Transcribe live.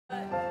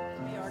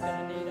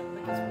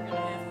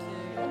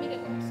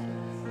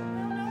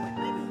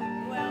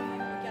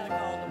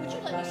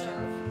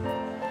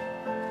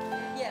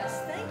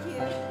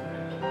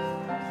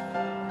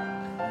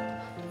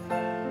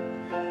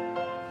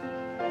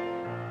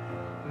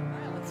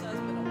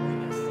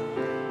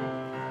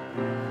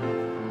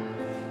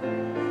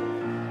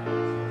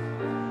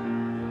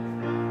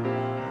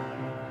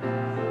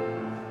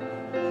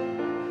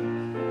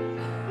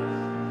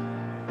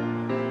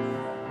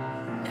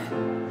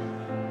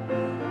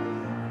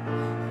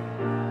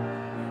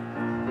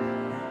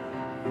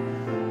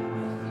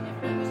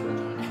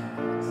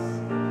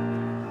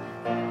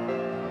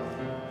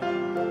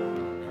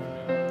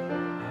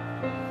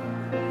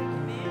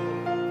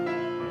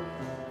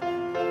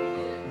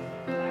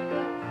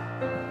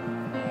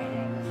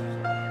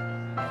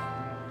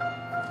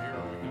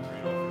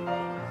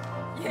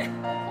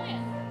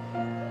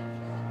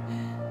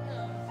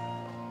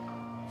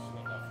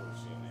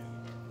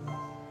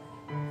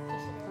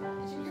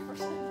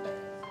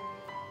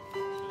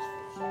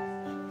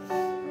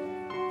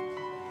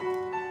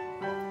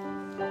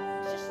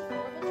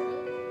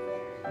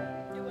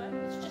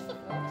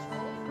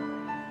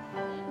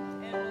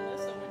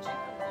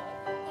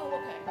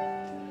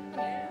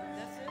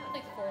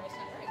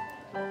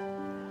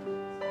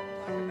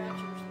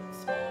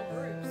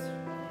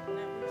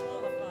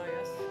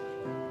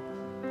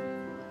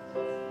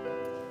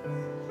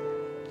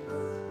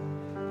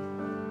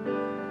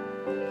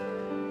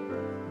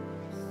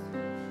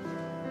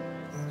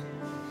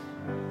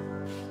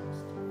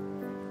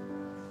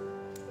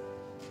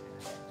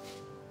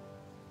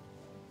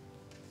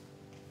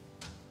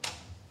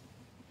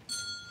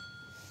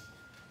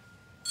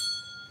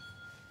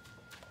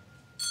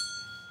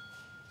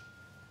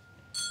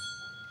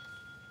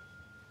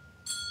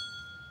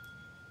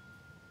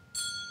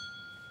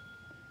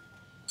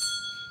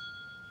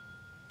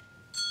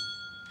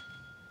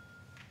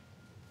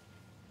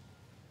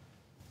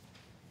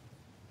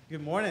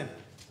Good morning.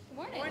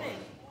 Good morning.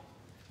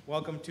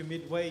 Welcome to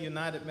Midway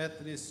United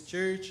Methodist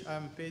Church.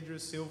 I'm Pedro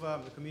Silva.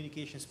 I'm the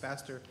communications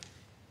pastor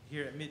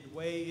here at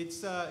Midway.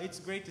 It's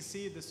great to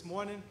see you this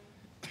morning.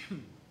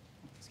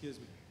 Excuse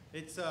me.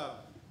 It's a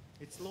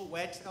little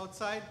wet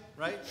outside,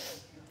 right?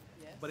 Yes.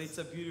 But it's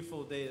a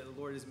beautiful day that the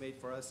Lord has made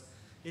for us.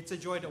 It's a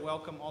joy to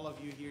welcome all of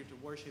you here to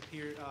worship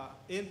here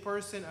in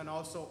person and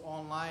also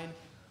online.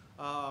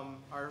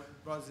 Our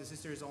brothers and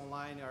sisters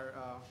online are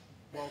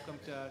welcome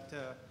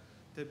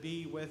to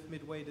be with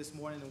Midway this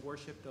morning and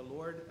worship the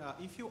Lord.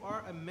 If you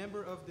are a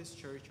member of this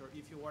church or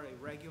if you are a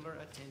regular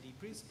attendee,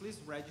 please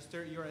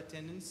register your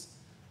attendance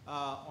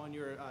on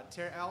your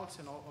tear outs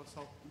and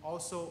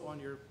also on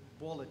your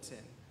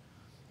bulletin.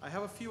 I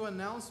have a few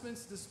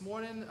announcements this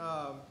morning.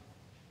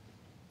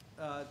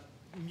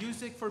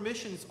 Music for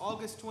Missions,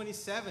 August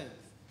 27th.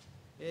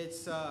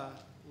 It's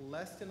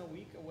less than a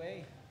week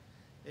away.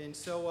 And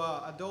so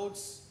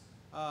adults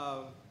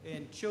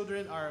and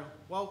children are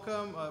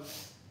welcome.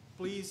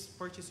 Please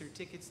purchase your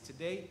tickets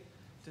today.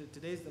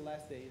 Today's the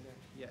last day, isn't it?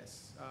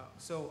 Yes.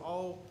 So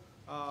all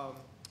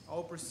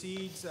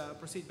proceed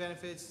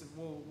benefits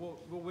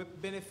will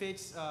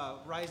benefits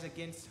Rise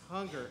Against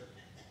Hunger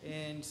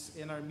and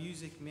in our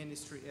music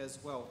ministry as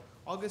well.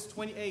 August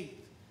 28th,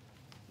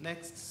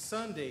 next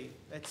Sunday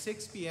at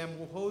 6 p.m.,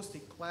 we'll host a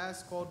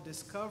class called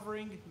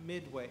Discovering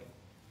Midway.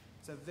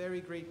 It's a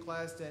very great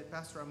class that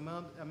Pastor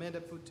Amanda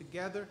put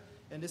together.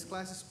 And this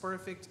class is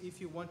perfect if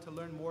you want to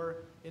learn more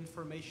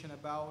information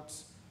about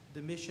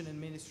the mission and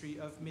ministry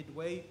of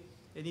Midway.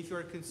 And if you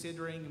are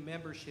considering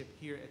membership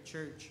here at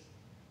church,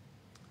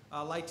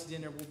 light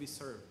dinner will be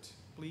served.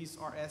 Please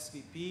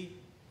RSVP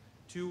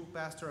to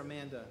Pastor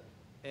Amanda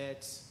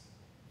at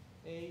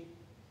Amanda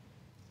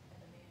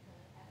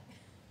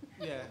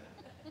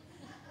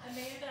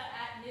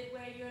at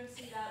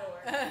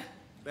midwayumc.org.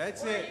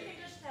 That's or it. You can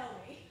just tell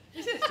me.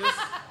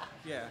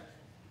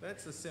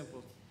 That's a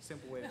simple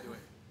way to do it.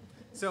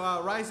 So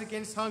Rise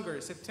Against Hunger,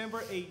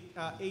 September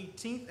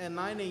 18th at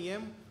 9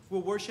 a.m.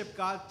 We'll worship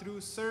God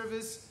through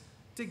service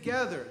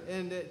together.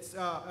 And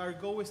our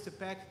goal is to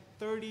pack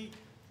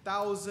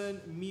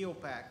 30,000 meal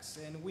packs.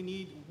 And we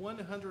need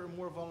 100 or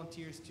more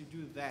volunteers to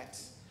do that.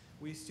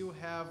 We still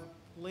have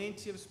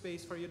plenty of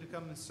space for you to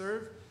come and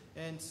serve.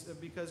 And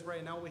because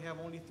right now we have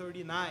only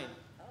 39.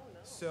 Oh, no.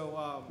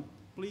 So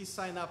please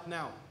sign up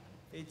now.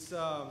 It's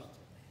the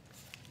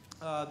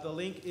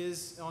link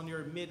is on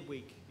your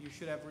midweek. You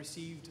should have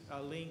received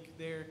a link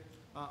there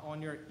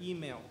on your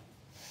email.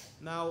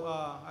 Now,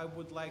 I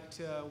would like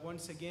to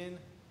once again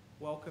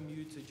welcome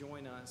you to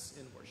join us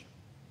in worship.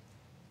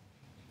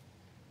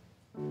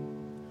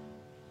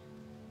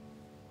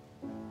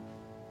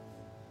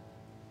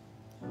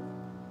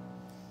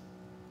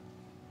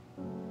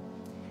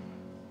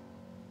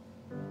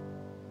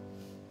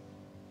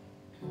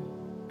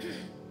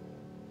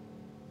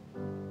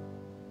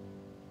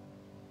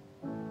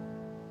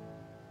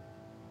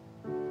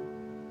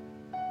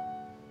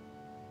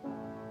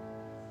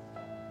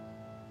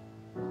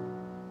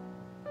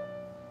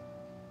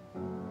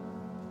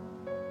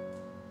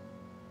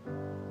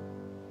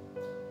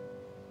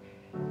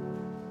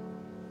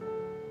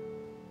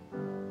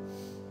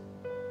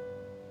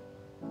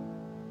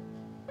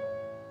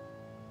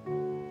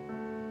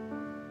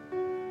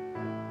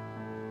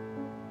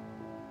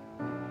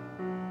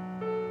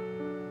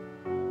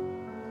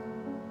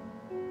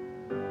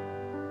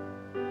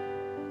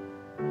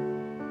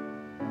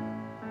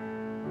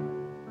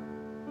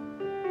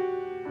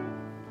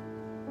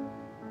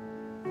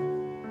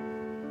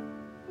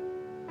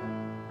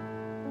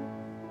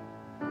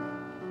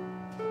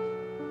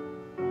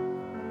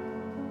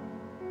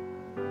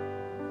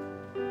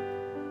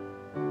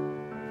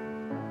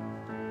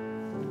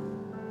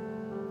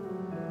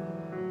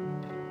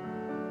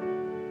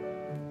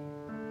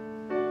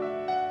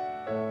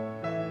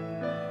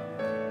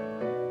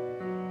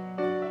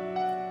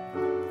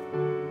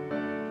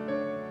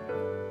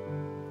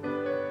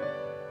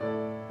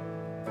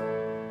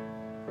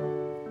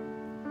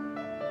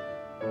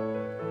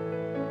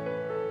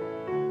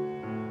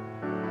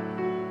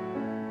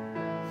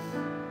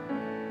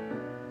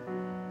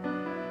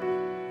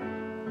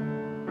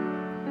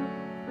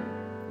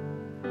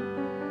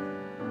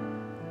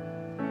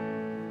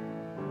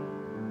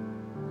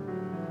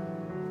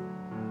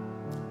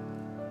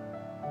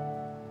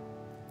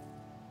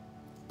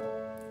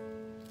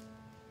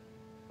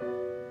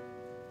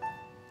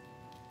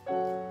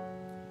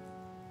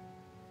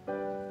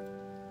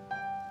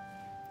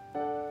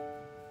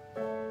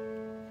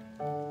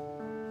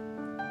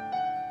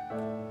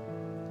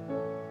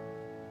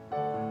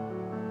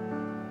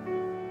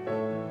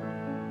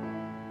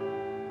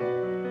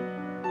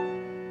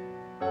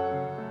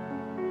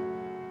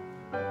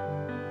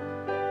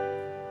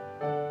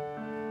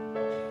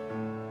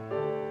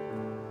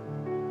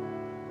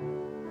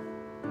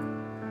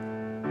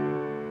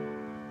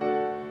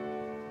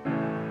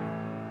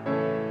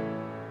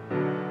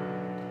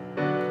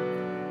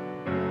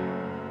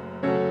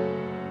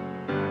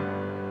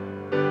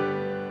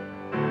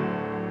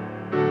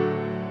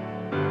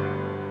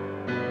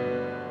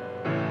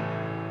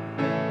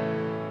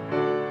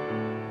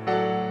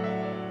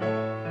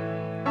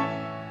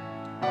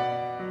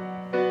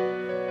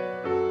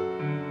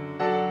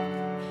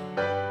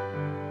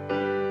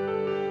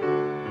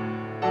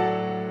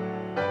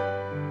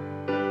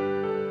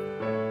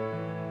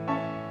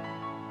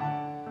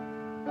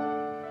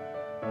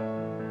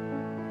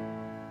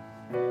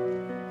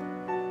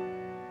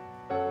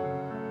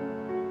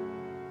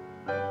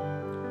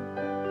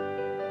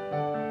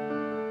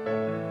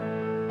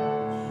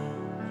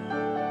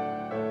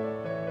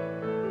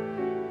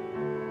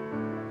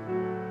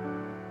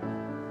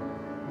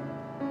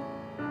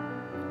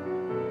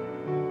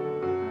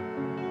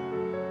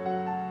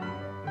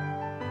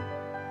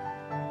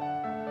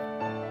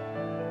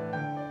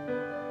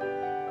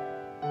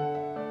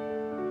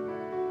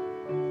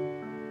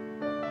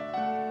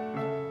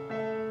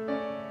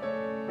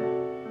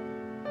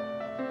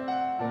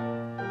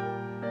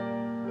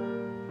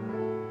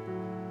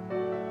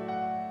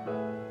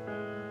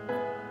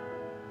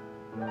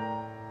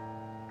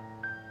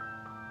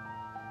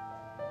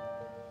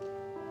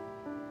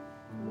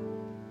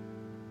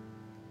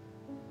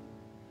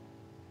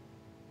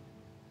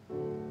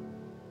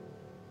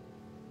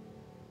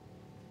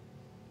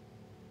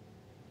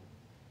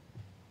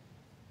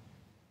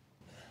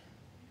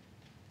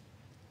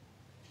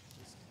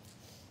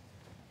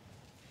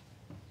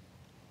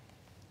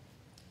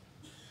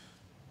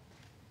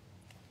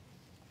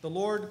 The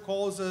Lord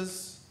calls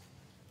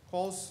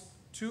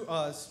to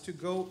us to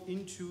go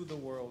into the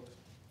world.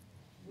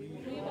 We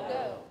will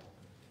go.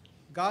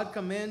 God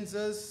commands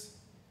us,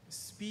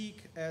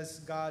 speak as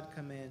God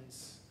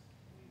commands.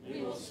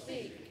 We will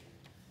speak.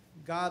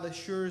 God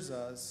assures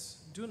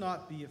us, do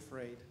not be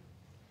afraid.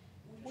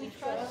 We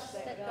trust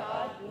that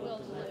God will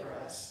deliver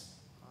us.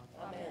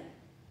 Amen.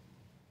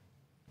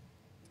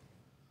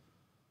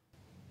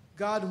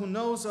 God who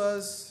knows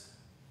us,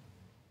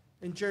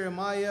 in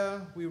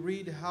Jeremiah we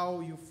read how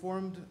you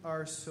formed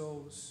our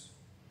souls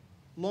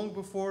long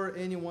before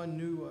anyone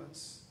knew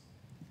us.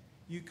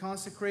 You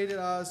consecrated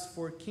us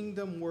for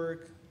kingdom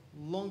work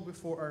long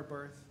before our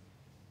birth.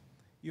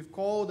 You've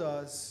called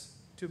us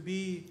to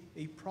be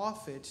a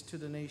prophet to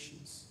the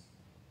nations.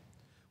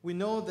 We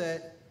know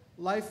that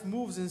life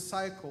moves in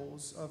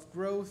cycles of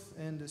growth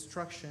and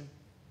destruction,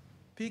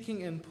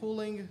 peaking and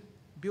pulling,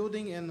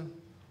 building and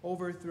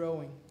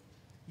overthrowing.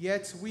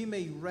 Yet we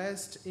may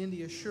rest in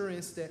the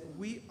assurance that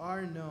we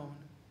are known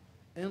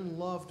and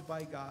loved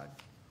by God,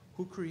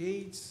 who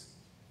creates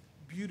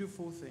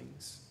beautiful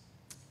things.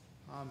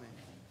 Amen.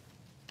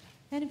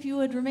 And if you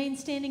would remain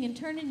standing and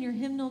turn in your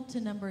hymnal to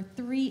number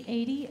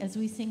 380 as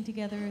we sing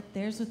together,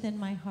 There's Within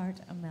My Heart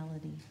a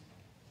Melody.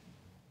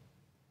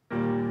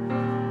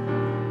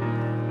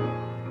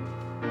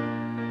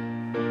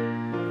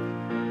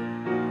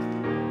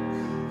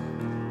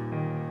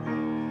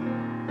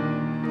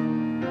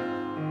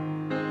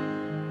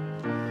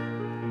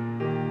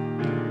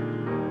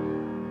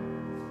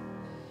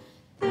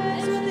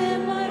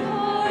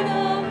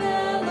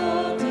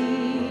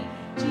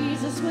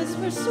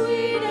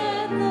 Sweet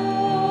and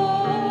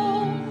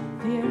low,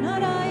 fear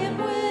not, I am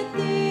with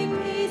thee,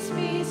 peace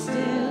be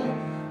still,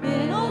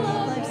 in all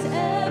of life's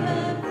ebb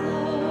and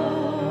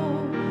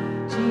flow.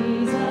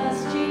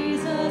 Jesus,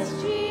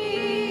 Jesus,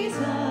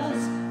 Jesus,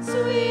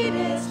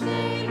 sweetest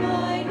name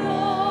I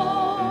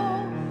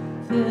know,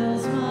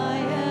 fills my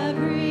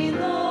every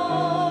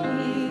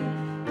longing,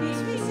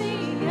 keeps me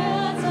singing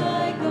as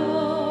I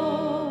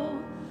go.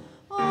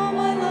 All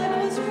my life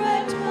was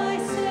wrecked by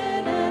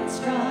sin and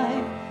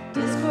strife,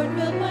 discord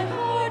filled my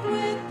heart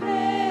with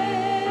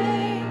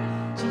pain.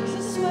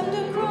 Jesus swept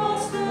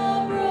across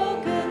the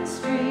broken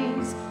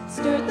streams,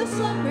 stirred the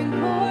slumbering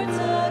chords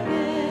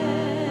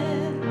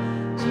again.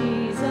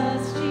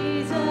 Jesus,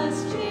 Jesus,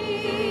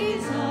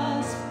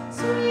 Jesus,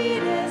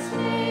 sweetest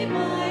name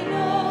I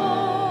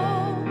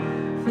know,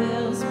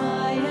 fills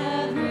my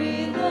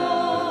every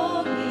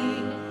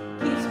longing,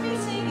 keeps me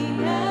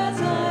singing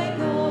as I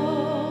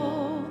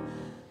go.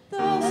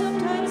 Though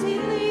sometimes he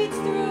leads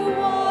through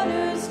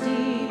waters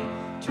deep,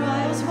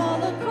 trials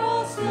fall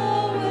across the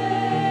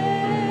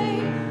way.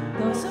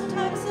 Though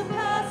sometimes the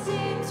path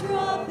seems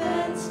rough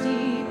and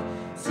steep,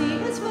 see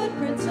his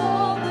footprints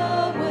all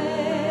the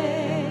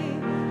way.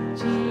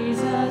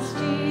 Jesus,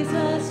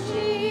 Jesus,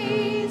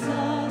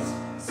 Jesus,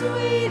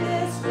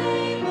 sweetest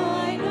name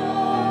I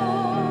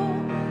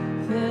know,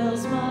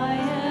 fills my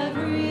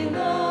every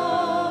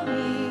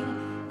longing,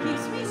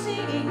 keeps me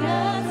singing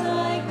as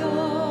I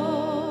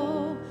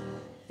go.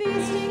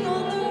 Feasting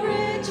on the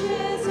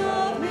riches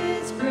of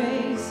his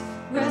grace,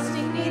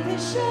 resting neath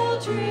his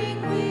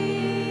sheltering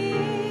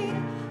wing,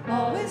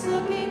 always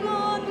looking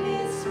on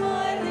his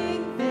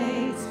smiling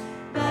face,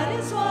 that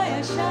is why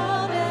I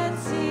shout and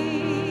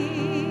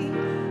sing.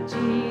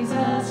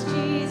 Jesus,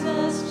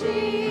 Jesus,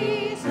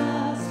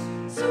 Jesus,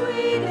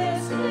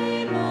 sweetest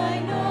name I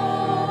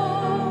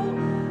know,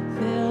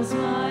 fills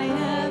my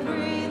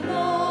every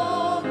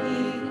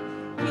longing,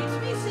 keeps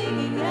me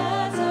singing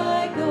as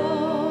I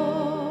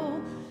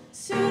go.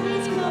 Soon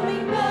he's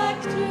coming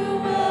back to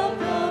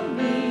welcome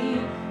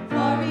me,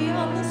 far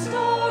beyond the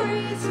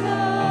starry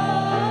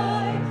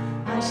sky.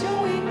 I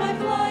shall wing my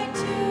flight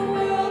to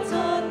worlds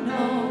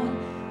unknown,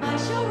 I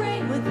shall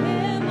reign with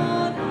him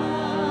on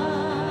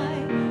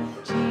high.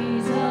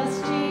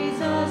 Jesus,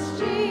 Jesus,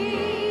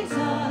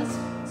 Jesus,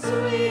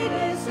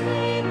 sweetest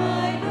name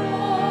I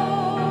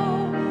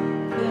know,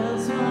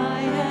 fills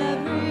my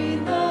every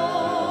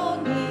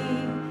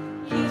longing,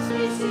 keeps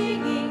me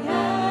singing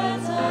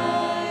as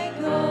I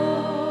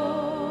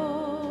go.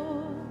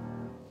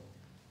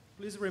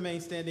 Please remain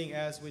standing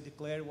as we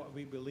declare what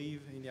we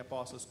believe in the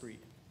Apostles' Creed.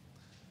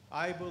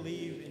 I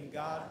believe in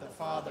God the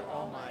Father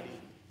Almighty,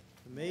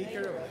 the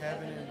maker of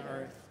heaven and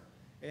earth,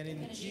 and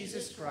in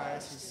Jesus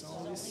Christ, his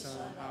only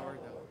Son, our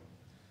God,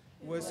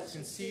 who was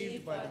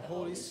conceived by the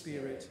Holy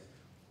Spirit,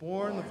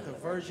 born of the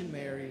Virgin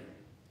Mary,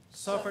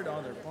 suffered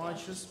under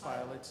Pontius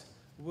Pilate,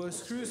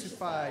 was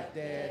crucified,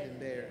 dead, and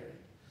buried.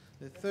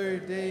 The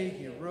third day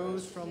he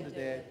rose from the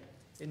dead,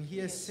 and he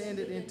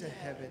ascended into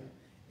heaven,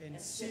 and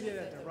seated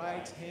at the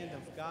right hand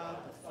of God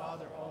the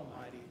Father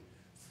Almighty.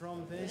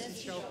 From thence he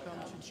shall come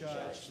to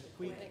judge the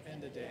quick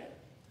and the dead.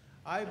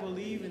 I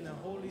believe in the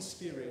Holy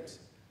Spirit,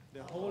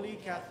 the Holy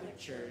Catholic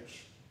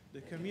Church,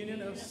 the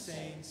communion of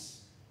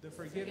saints, the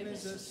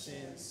forgiveness of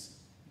sins,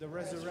 the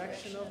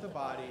resurrection of the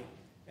body,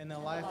 and the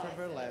life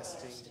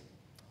everlasting.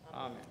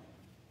 Amen.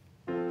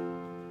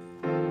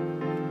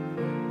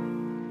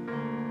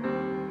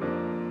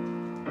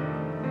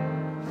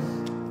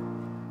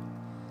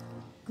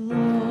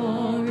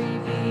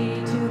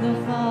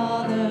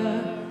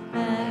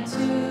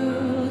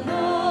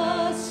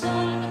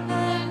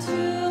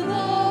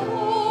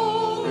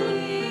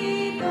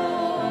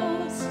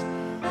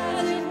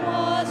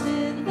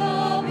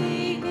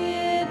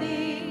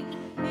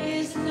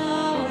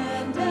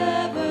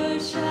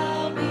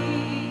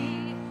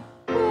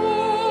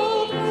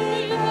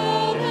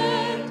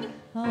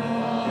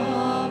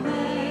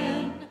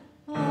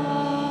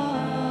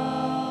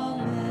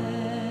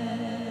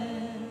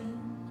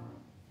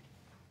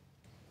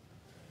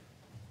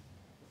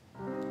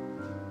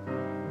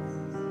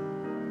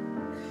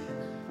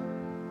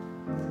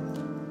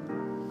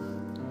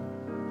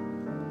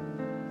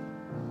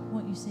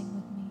 you sing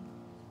with me?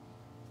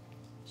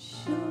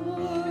 Surely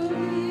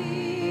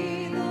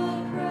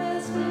the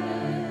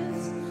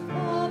presence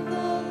of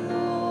the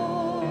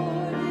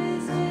Lord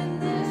is in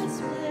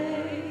this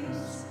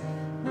place.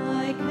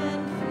 I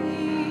can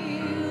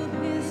feel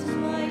His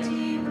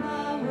mighty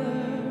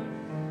power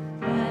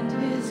and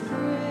His grace.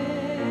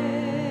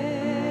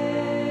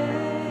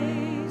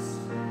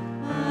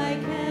 I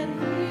can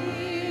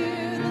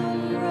hear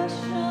the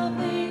rush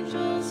of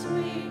angels'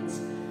 wings.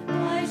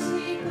 I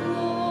see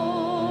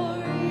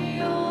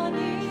glory on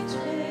each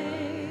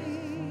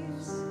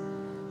face.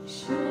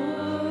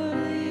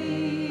 Surely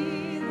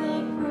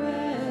the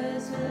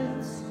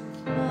presence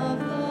of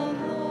the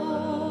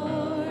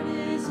Lord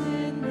is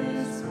in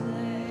this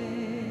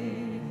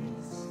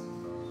place.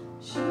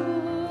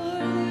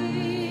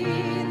 Surely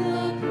the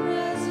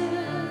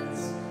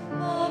presence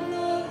of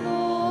the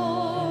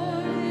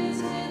Lord is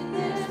in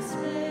this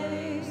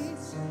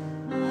place.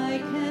 I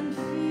can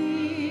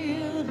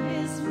feel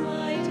His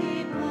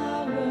mighty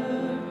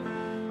power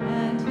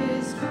and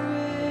His grace.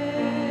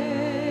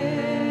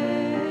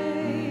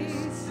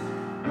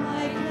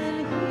 I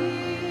can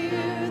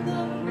hear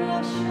the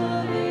rush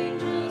of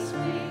angels'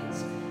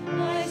 wings.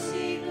 I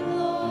see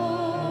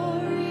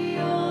glory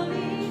on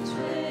each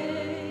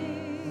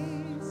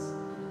face.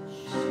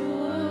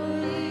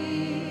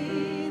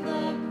 Surely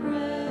the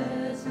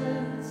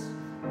presence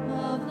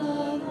of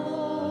the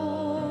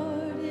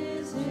Lord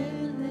is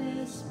in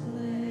this place.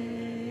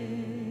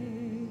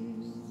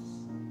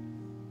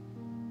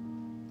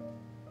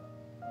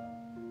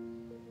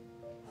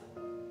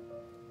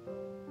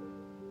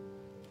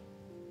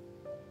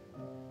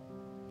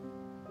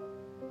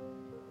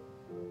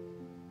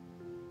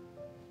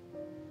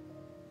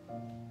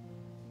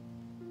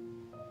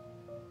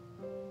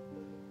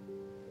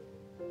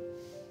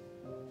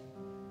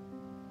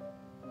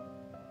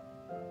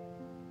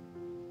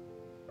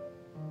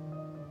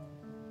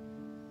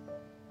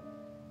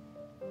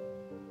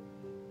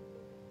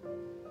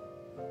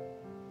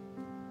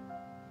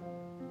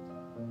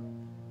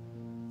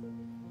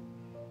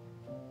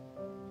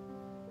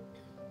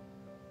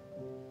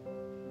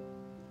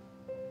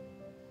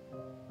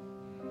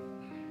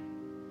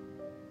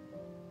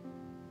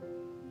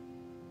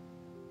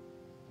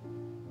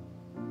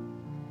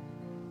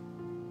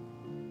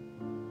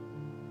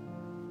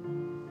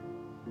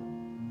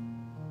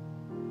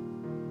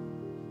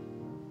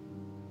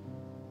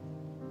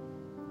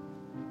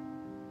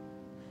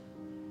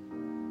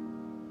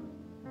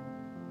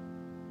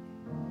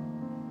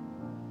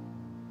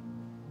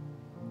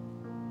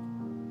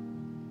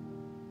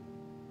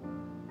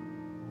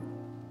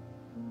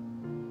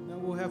 Now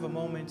we'll have a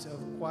moment of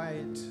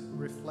quiet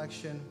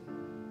reflection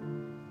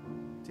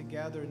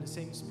together in the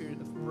same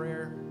spirit of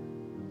prayer.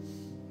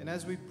 And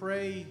as we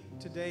pray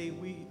today,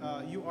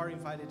 you are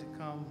invited to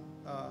come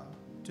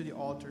to the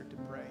altar to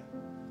pray.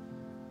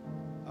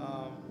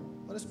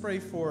 Let us pray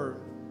for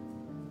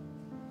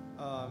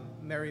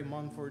Mary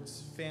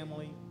Munford's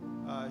family.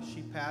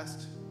 She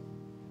passed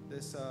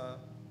this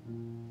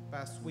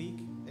past week,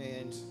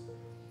 and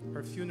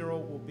her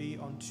funeral will be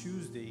on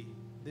Tuesday,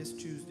 this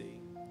Tuesday,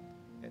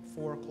 at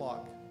 4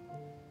 o'clock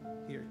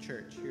here at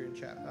church, here in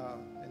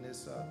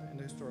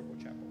the historical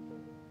chapel.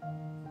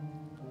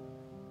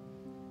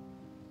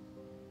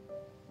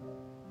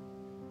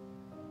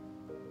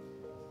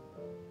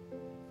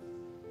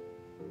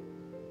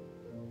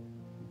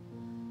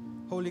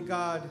 Holy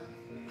God,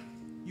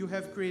 you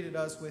have created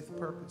us with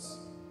purpose.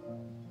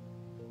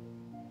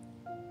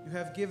 You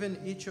have given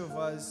each of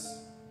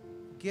us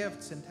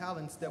gifts and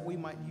talents that we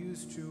might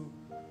use to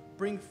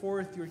bring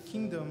forth your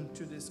kingdom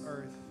to this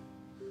earth.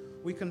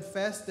 We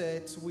confess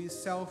that we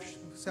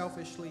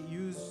selfishly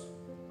use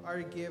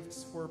our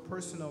gifts for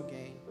personal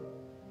gain,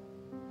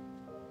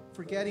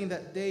 forgetting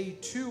that they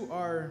too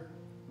are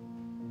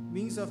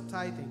means of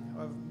tithing,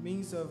 of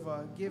means of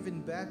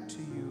giving back to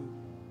you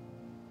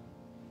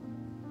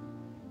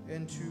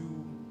and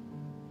to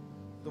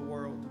the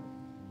world.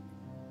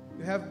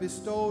 You have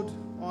bestowed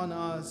on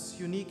us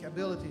unique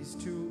abilities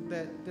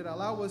that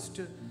allow us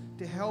to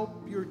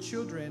help your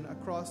children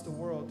across the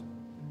world, the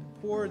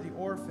poor, the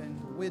orphan,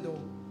 the widow,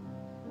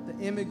 the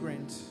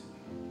immigrant,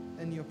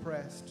 and the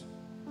oppressed.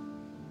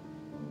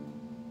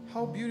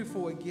 How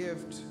beautiful a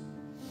gift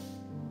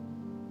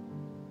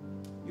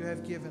you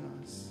have given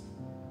us.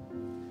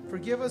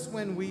 Forgive us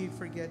when we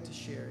forget to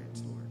share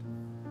it, Lord.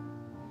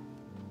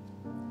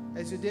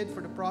 As you did for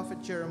the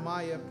prophet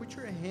Jeremiah, put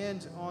your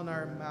hand on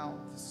our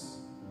mouths,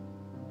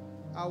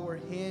 our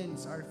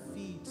hands, our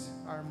feet,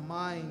 our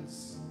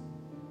minds,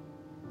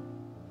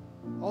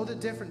 all the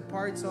different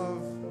parts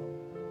of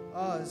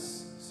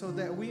us, so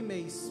that we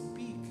may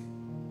speak,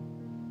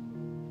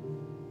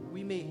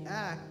 we may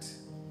act,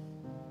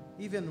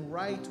 even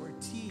write or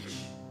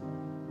teach,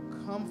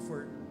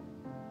 comfort,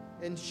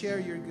 and share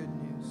your good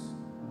news.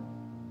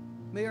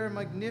 May our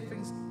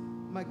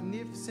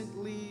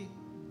magnificently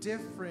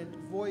different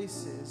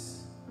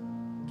voices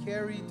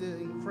carry the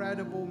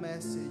incredible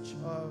message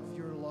of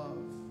your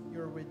love,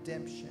 your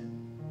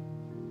redemption,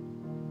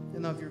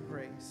 and of your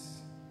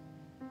grace.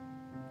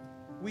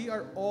 We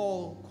are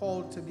all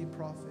called to be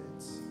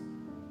prophets.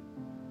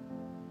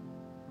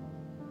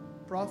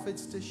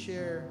 Prophets to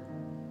share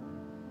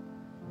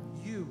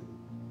you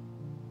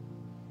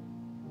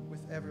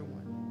with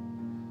everyone.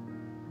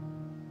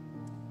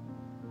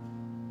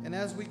 And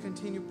as we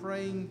continue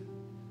praying,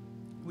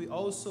 we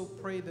also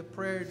pray the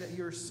prayer that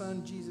your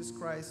Son, Jesus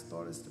Christ,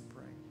 taught us to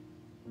pray.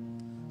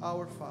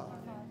 Our Father,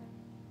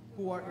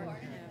 who art in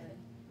heaven,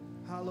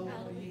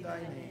 hallowed be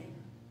thy name.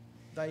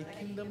 Thy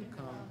kingdom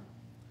come,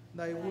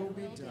 thy will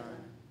be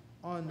done,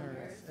 on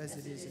earth as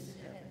it is in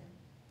heaven.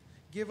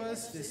 Give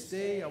us this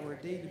day our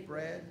daily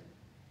bread,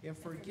 and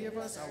forgive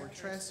us our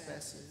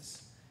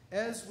trespasses,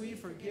 as we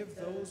forgive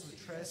those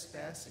who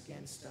trespass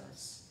against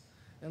us.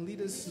 And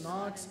lead us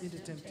not into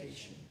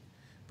temptation,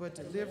 but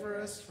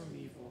deliver us from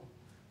evil.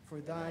 For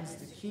thine is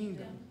the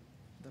kingdom,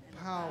 the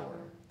power,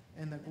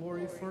 and the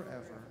glory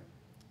forever.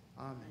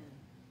 Amen.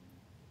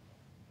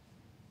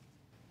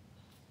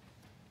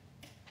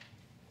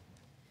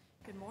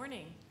 Good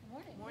morning.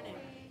 Good morning.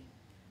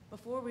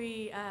 Before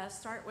we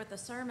start with the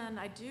sermon,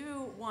 I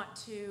do want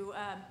to,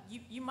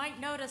 you might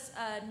notice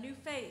a new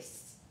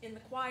face in the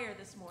choir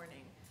this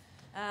morning.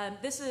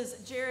 This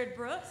is Jared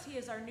Brooks. He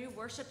is our new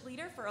worship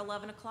leader for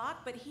 11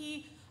 o'clock, but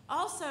he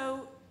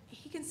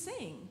can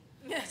sing.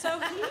 So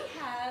he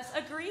has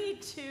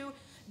agreed to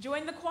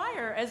join the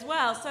choir as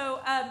well.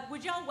 So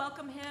would y'all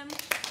welcome him?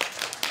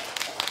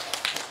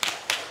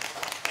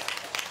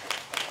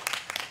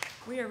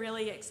 We are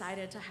really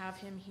excited to have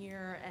him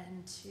here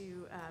and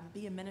to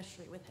be in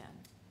ministry with him.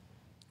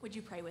 Would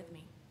you pray with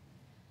me?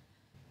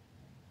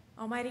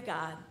 Almighty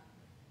God,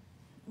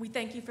 we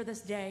thank you for this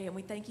day and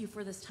we thank you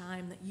for this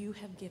time that you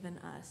have given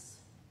us.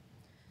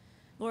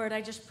 Lord,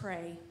 I just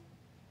pray.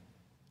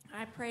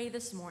 I pray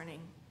this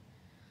morning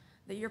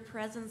that your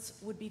presence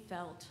would be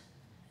felt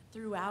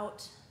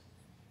throughout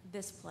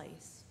this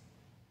place.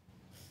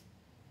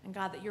 And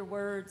God, that your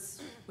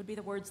words would be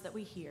the words that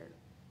we hear.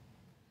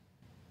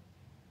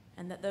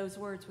 And that those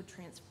words would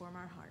transform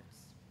our hearts.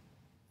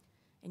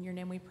 In your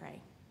name we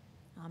pray.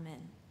 Amen.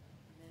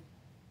 Amen.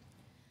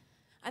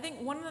 I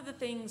think one of the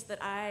things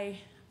that I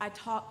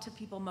talk to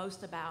people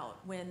most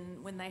about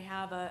when they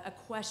have a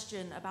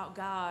question about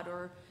God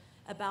or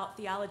about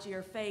theology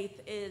or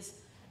faith is,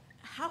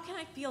 how can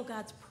I feel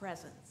God's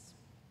presence?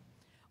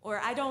 Or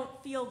I don't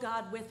feel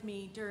God with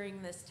me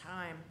during this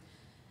time.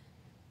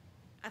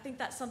 I think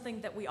that's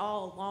something that we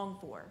all long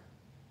for.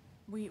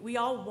 We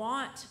all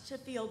want to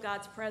feel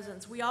God's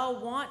presence. We all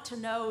want to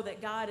know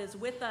that God is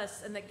with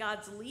us and that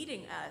God's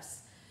leading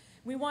us.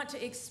 We want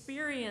to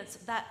experience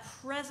that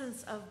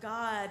presence of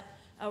God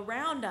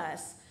around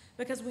us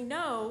because we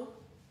know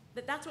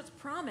that that's what's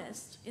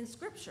promised in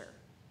Scripture.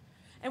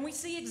 And we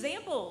see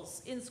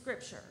examples in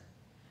Scripture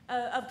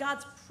of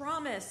God's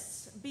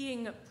promise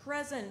being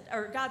present,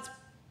 or God's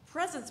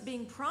presence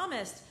being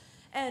promised.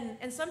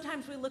 And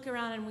sometimes we look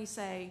around and we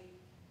say,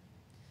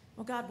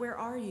 well, God, where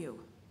are you?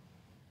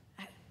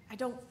 I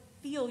don't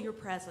feel your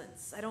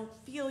presence. I don't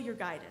feel your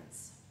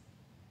guidance.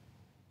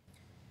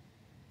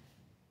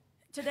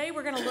 Today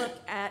we're going to look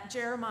at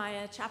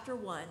Jeremiah chapter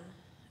 1,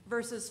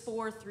 verses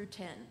 4 through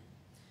 10.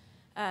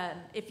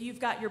 If you've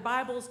got your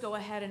Bibles, go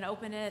ahead and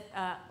open it.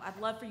 I'd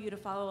love for you to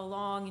follow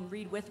along and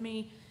read with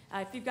me.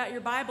 If you've got your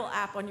Bible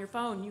app on your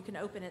phone, you can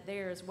open it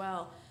there as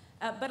well.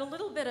 But a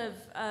little bit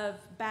of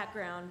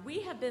background. We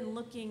have been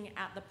looking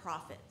at the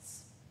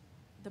prophets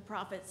the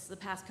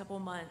past couple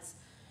months.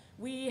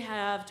 We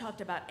have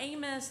talked about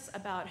Amos,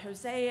 about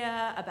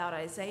Hosea, about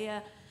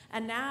Isaiah,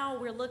 and now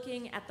we're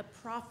looking at the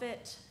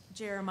prophet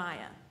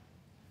Jeremiah.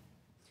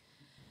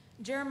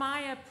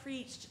 Jeremiah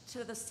preached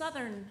to the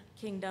southern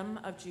kingdom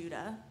of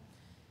Judah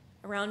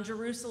around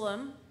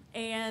Jerusalem,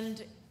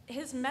 and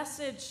his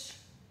message,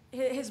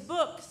 his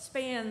book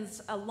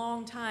spans a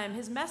long time.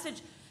 His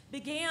message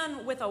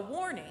began with a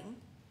warning.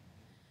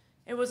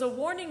 It was a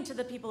warning to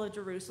the people of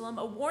Jerusalem,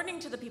 a warning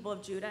to the people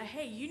of Judah,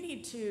 hey, you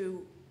need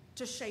to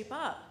shape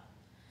up.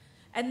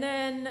 And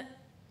then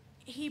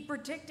he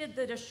predicted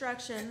the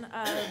destruction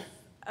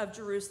of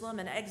Jerusalem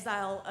and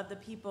exile of the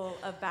people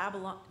of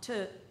Babylon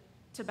to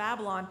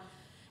Babylon.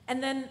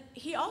 And then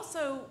he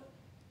also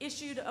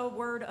issued a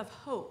word of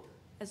hope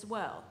as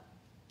well.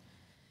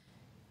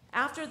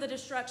 After the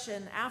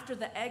destruction, after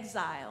the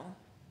exile,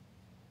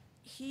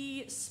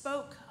 he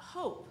spoke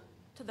hope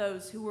to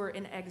those who were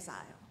in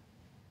exile.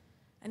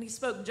 And he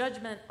spoke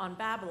judgment on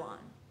Babylon.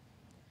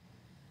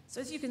 So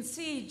as you can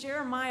see,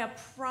 Jeremiah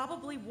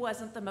probably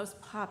wasn't the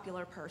most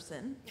popular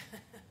person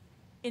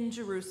in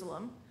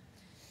Jerusalem.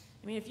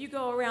 I mean, if you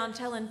go around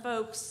telling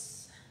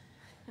folks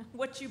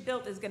what you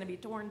built is going to be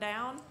torn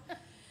down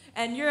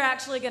and you're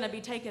actually going to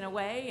be taken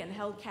away and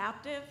held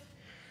captive,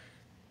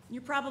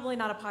 you're probably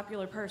not a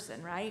popular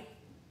person, right?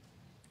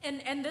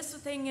 And this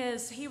thing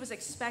is, he was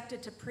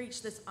expected to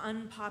preach this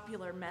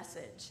unpopular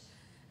message,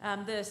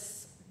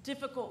 this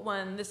difficult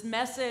one, this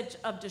message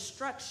of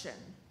destruction.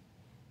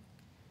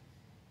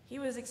 He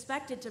was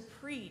expected to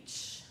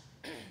preach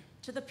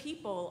to the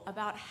people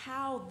about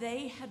how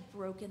they had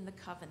broken the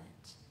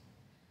covenant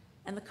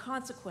and the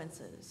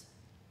consequences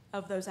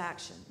of those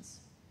actions.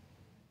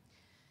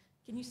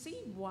 Can you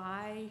see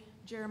why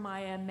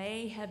Jeremiah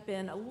may have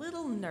been a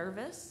little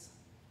nervous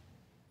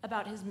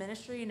about his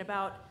ministry and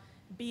about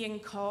being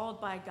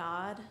called by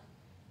God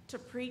to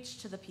preach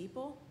to the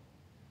people?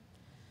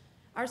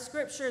 Our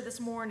scripture this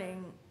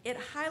morning, it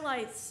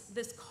highlights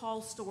this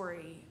call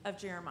story of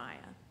Jeremiah.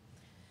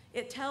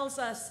 It tells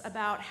us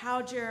about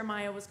how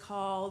Jeremiah was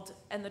called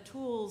and the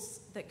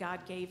tools that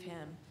God gave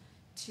him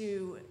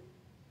to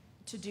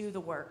do the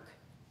work.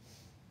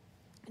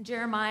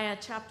 Jeremiah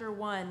chapter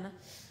 1,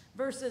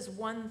 verses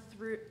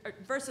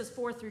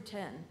 4 through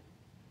 10.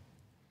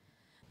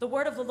 The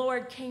word of the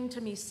Lord came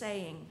to me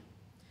saying,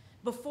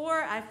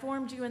 "Before I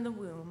formed you in the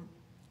womb,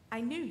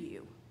 I knew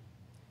you.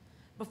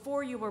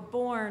 Before you were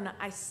born,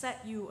 I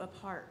set you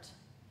apart.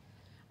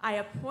 I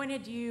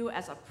appointed you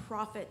as a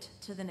prophet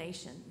to the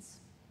nations."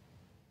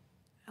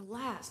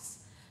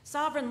 Alas,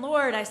 sovereign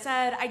Lord, I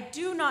said, I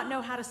do not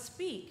know how to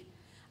speak.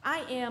 I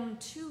am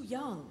too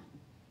young.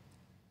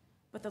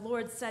 But the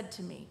Lord said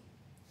to me,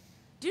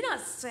 "Do not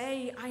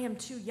say I am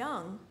too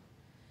young.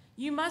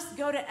 You must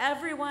go to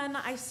everyone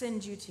I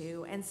send you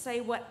to and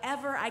say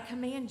whatever I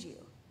command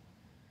you.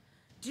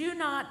 Do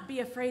not be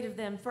afraid of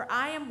them, for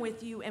I am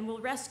with you and will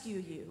rescue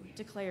you,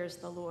 declares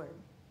the Lord."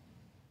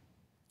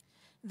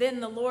 Then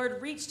the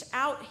Lord reached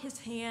out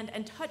his hand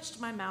and touched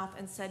my mouth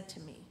and said to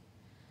me,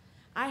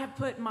 "I have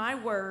put my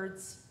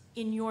words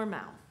in your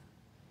mouth.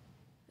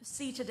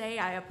 See, today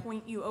I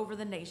appoint you over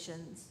the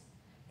nations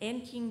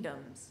and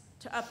kingdoms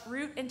to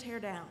uproot and tear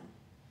down,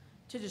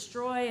 to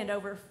destroy and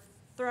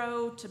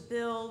overthrow, to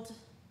build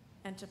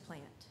and to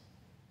plant."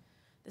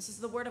 This is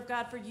the word of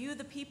God for you,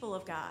 the people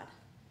of God.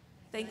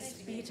 Thanks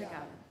be to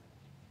God.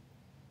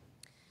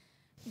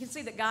 You can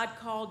see that God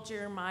called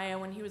Jeremiah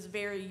when he was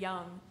very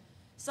young.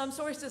 Some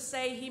sources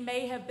say he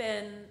may have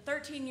been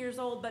 13 years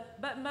old,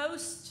 but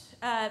most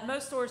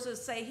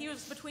sources say he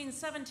was between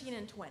 17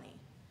 and 20.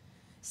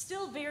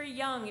 Still very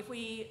young if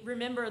we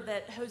remember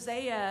that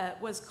Hosea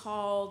was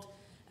called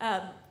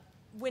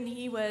when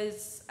he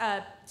was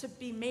to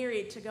be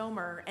married to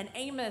Gomer, and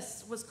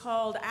Amos was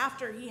called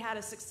after he had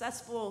a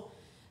successful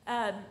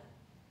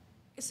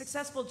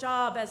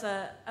job as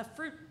a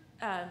fruit,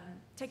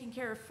 taking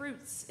care of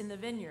fruits in the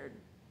vineyard.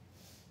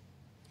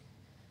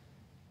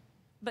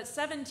 But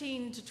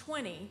 17 to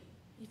 20,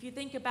 if you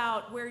think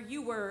about where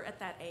you were at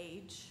that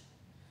age,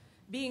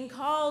 being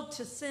called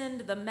to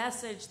send the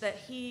message that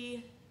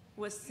he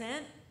was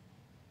sent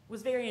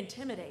was very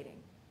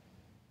intimidating.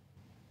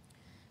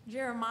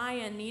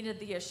 Jeremiah needed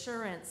the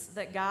assurance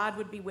that God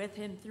would be with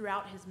him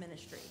throughout his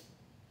ministry.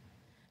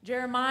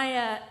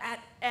 Jeremiah,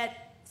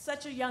 at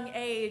such a young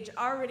age,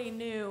 already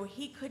knew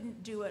he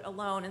couldn't do it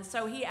alone. And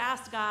so he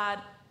asked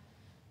God,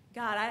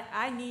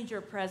 I need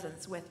your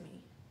presence with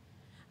me.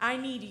 I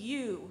need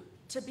you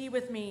to be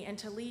with me and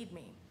to lead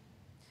me.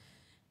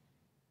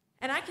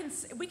 And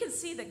we can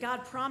see that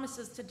God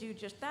promises to do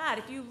just that.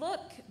 If you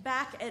look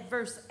back at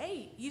verse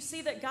 8, you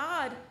see that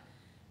God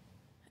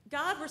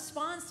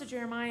responds to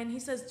Jeremiah and he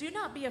says, "Do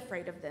not be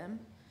afraid of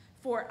them,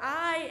 for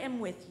I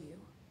am with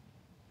you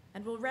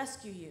and will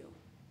rescue you,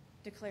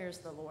 declares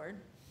the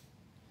Lord."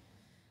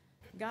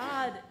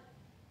 God,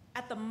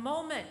 at the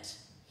moment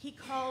he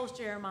calls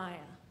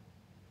Jeremiah,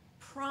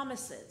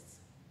 promises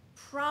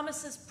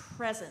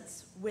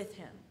presence with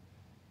him.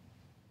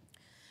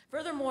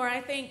 Furthermore,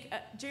 I think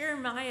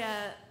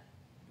Jeremiah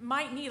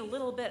might need a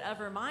little bit of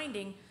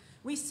reminding.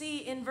 We see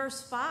in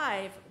verse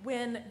 5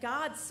 when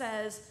God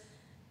says,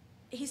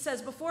 he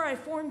says, "Before I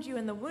formed you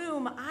in the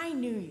womb, I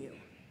knew you.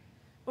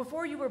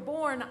 Before you were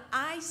born,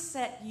 I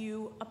set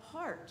you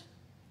apart."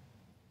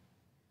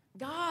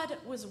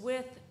 God was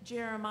with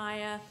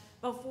Jeremiah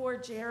before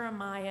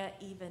Jeremiah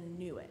even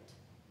knew it.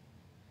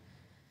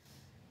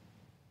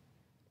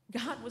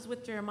 God was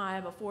with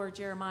Jeremiah before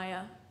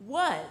Jeremiah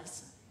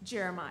was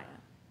Jeremiah.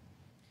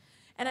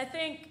 And I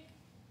think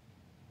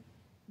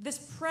this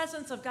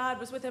presence of God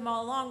was with him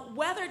all along,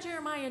 whether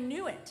Jeremiah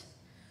knew it.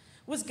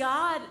 Was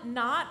God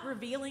not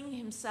revealing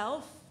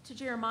himself to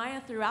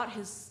Jeremiah throughout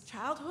his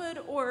childhood,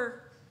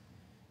 or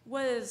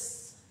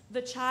was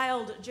the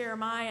child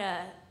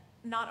Jeremiah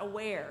not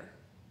aware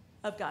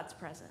of God's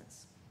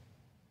presence?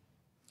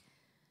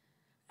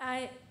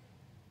 I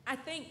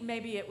think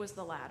maybe it was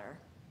the latter,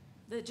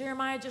 that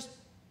Jeremiah just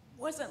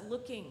wasn't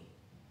looking.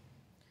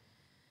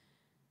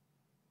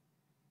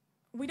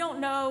 We don't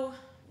know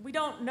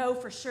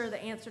for sure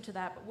the answer to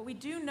that, but what we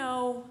do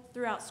know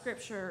throughout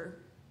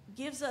Scripture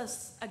gives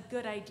us a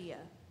good idea.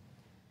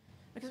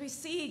 Because we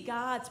see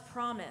God's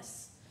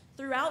promise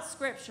throughout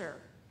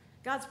Scripture,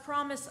 God's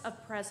promise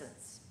of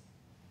presence.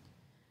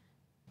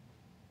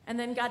 And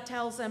then God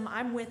tells him,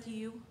 "I'm with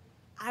you.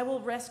 I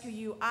will rescue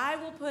you. I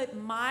will put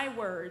my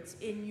words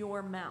in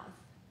your mouth."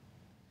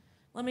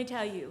 Let me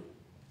tell you,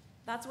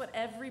 that's what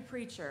every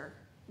preacher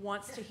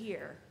wants to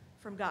hear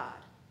from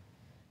God.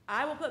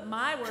 I will put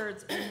my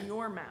words in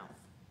your mouth.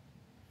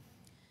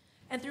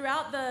 And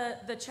throughout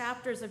the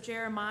chapters of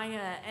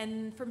Jeremiah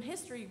and from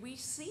history, we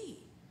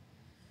see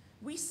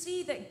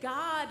that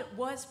God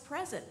was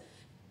present.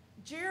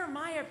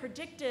 Jeremiah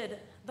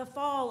predicted the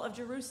fall of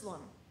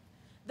Jerusalem.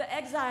 the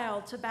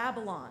exile to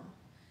Babylon.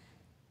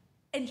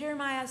 And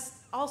Jeremiah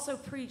also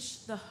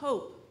preached the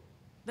hope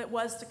that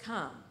was to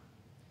come,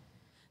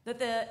 that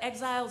the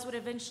exiles would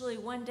eventually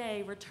one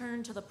day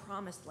return to the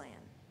promised land.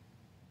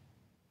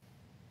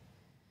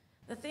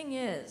 The thing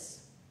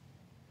is,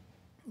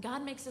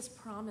 God makes this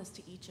promise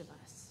to each of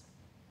us.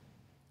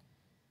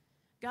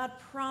 God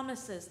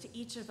promises to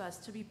each of us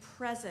to be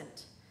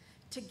present,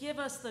 to give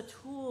us the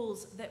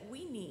tools that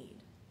we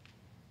need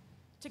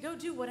to go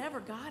do whatever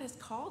God has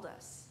called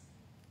us.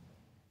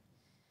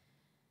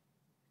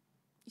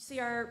 You see,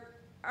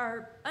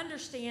 our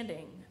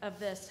understanding of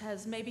this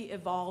has maybe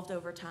evolved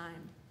over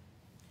time,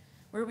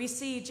 where we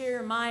see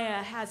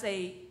Jeremiah has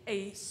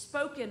a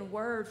spoken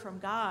word from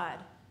God.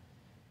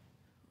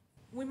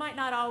 We might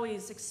not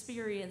always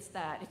experience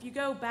that. If you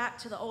go back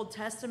to the Old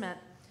Testament,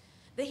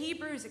 the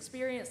Hebrews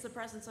experienced the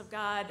presence of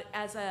God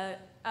as a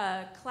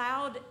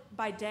cloud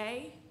by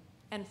day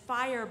and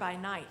fire by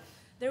night.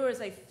 There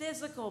was a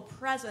physical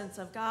presence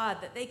of God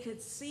that they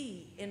could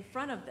see in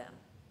front of them.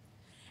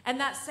 And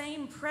that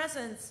same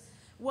presence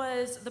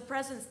was the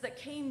presence that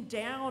came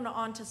down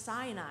onto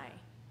Sinai.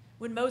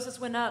 When Moses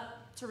went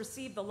up to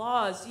receive the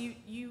laws,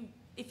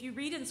 if you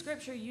read in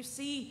Scripture, you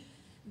see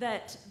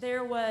that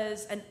there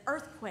was an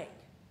earthquake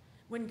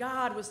when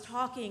God was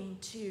talking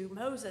to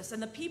Moses.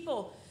 And the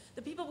people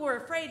were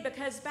afraid,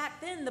 because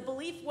back then the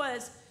belief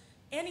was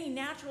any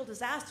natural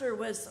disaster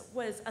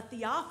was a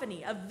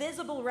theophany, a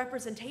visible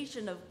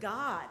representation of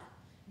God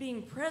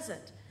being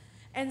present.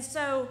 And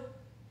so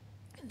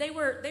they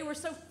were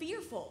so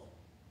fearful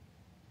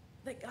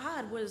that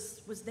God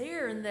was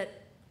there, and that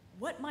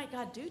what might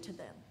God do to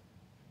them?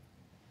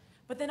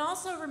 But then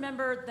also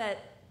remember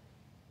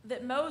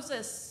that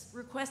Moses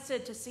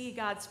requested to see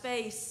God's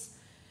face,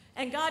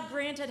 and God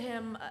granted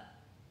him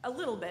a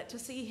little bit to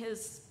see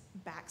his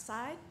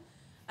backside.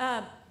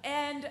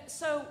 And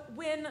so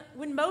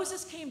when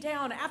Moses came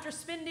down after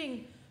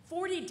spending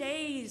 40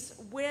 days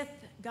with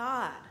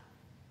God,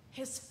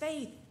 his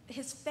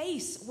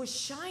face was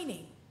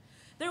shining.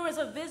 There was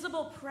a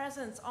visible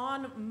presence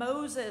on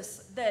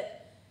Moses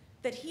that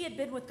he had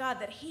been with God,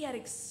 that he had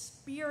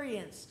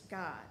experienced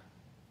God.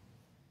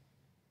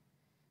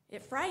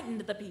 It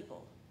frightened the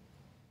people.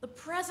 The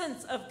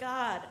presence of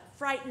God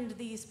frightened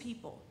these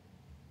people.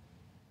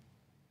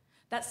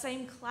 That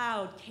same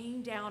cloud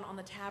came down on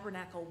the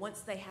tabernacle once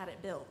they had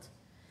it built.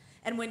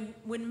 And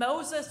when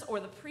Moses or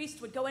the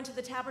priest would go into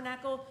the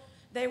tabernacle,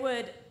 they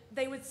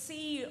would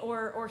see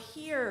or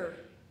hear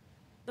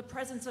the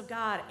presence of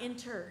God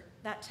enter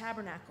that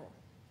tabernacle.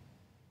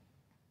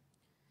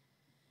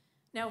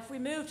 Now, if we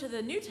move to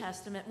the New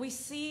Testament, we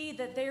see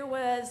that there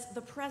was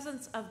the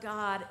presence of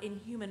God in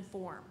human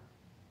form.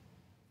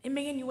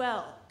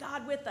 Emmanuel,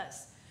 God with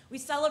us. We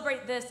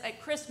celebrate this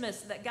at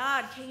Christmas, that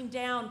God came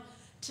down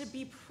to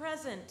be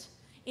present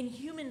in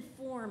human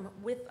form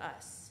with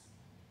us.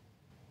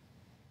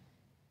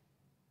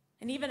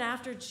 And even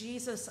after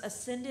Jesus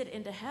ascended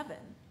into heaven,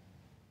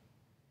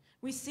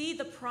 we see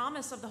the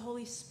promise of the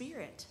Holy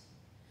Spirit,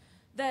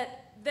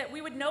 that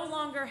we would no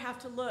longer have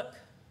to look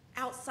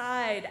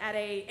outside at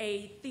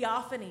a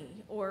theophany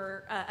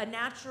or a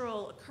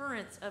natural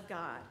occurrence of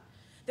God,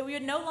 that we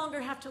would no longer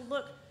have to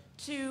look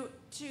to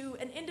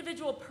an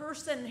individual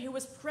person who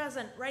was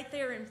present right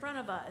there in front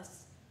of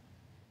us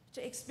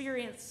to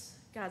experience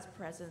God's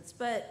presence,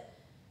 but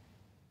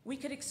we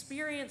could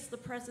experience the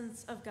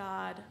presence of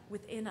God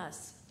within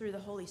us through the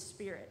Holy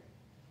Spirit.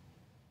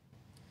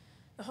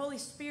 The Holy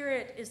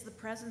Spirit is the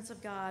presence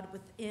of God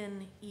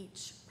within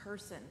each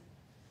person.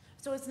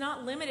 So it's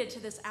not limited to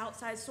this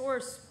outside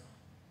source,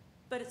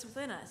 but it's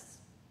within us.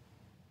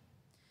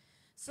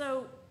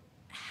 So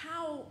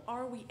how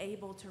are we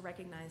able to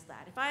recognize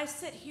that? If I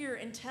sit here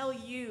and tell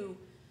you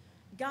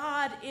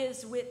God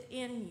is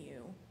within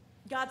you,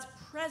 God's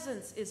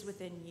presence is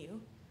within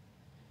you,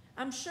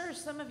 I'm sure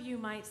some of you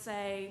might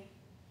say,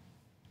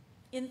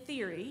 in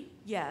theory,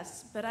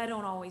 yes, but I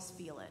don't always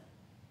feel it.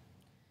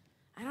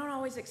 I don't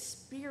always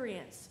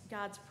experience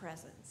God's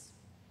presence.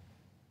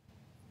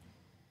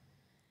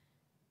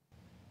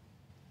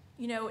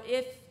 You know,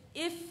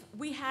 if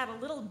we had a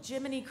little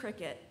Jiminy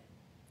Cricket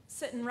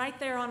sitting right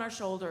there on our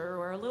shoulder,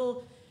 or a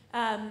little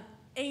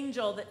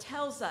angel that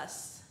tells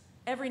us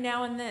every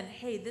now and then,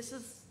 hey, this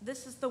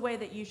is the way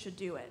that you should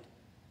do it,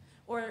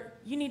 or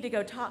you need to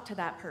go talk to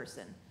that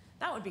person,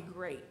 that would be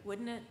great,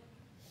 wouldn't it?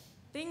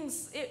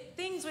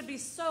 Things would be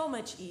so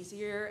much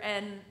easier,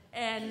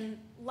 and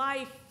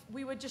life,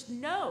 we would just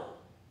know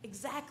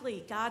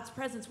exactly God's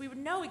presence. We would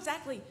know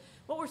exactly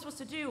what we're supposed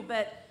to do,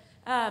 but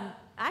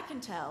I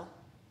can tell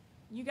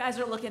you guys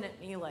are looking at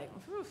me like,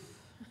 oof,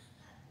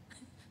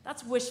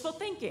 that's wishful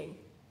thinking.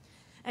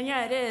 And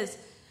yeah, it is.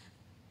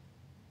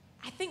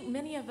 I think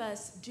many of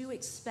us do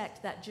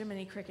expect that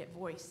Jiminy Cricket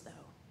voice, though.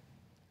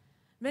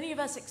 Many of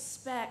us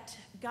expect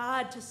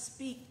God to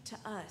speak to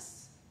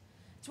us.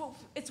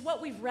 It's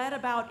what we've read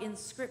about in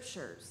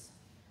scriptures.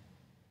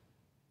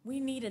 We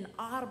need an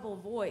audible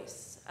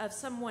voice of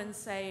someone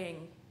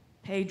saying,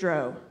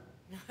 Pedro.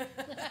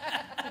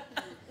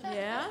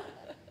 Yeah?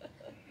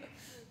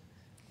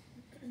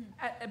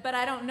 But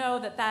I don't know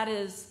that that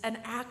is an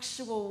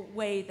actual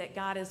way that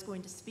God is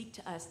going to speak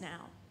to us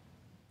now.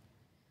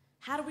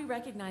 How do we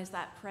recognize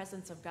that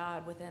presence of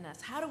God within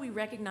us? How do we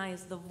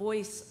recognize the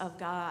voice of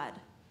God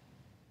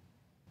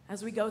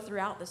as we go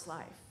throughout this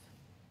life?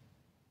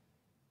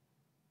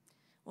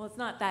 Well, it's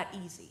not that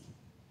easy.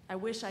 I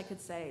wish I could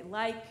say,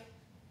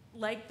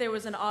 like there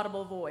was an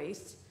audible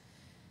voice.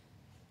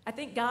 I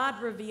think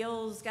God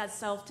reveals God's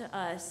self to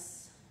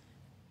us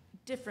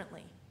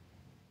differently,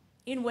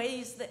 in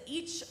ways that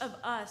each of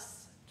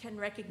us can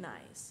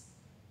recognize.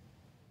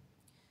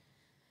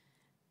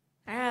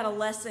 I had a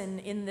lesson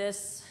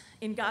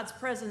in God's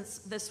presence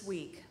this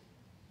week.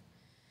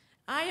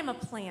 I am a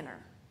planner.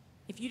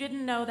 If you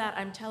didn't know that,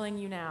 I'm telling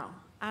you now.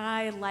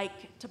 I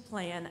like to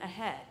plan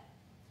ahead.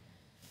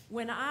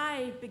 When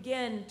I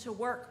begin to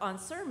work on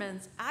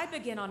sermons, I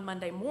begin on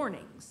Monday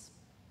mornings.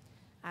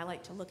 I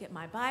like to look at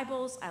my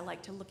Bibles. I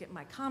like to look at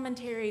my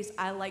commentaries.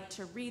 I like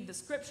to read the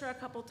scripture a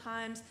couple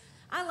times.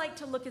 I like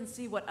to look and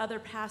see what other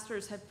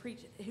pastors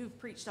who've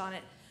preached on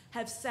it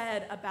have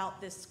said about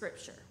this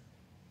scripture.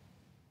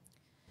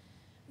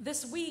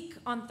 This week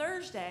on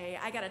Thursday,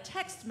 I got a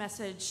text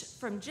message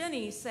from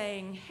Jenny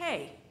saying,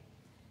 "Hey,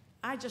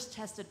 I just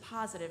tested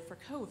positive for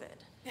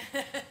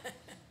COVID."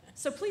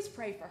 So please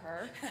pray for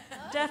her.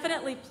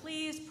 Definitely,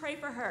 please pray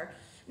for her.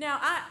 Now,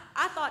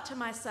 I thought to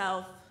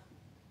myself,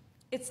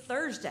 it's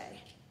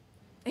Thursday.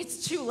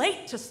 It's too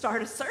late to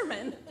start a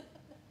sermon.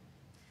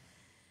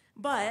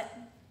 But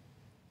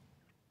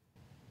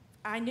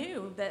I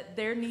knew that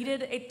there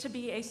needed it to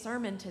be a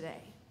sermon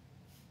today.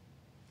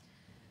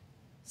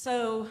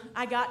 So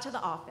I got to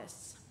the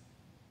office.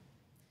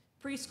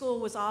 Preschool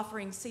was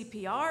offering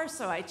CPR,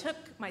 so I took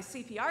my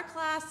CPR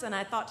class, and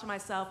I thought to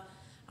myself,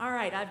 all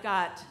right, I've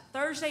got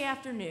Thursday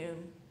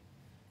afternoon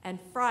and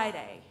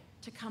Friday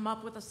to come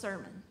up with a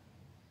sermon,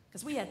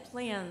 because we had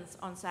plans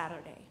on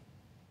Saturday.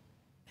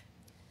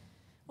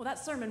 Well, that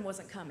sermon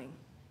wasn't coming.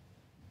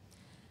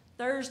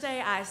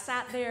 Thursday, I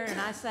sat there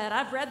and I said,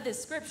 I've read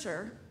this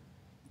scripture,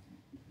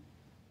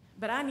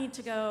 but I need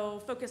to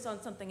go focus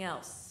on something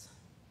else.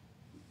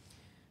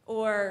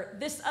 Or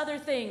this other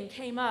thing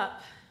came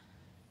up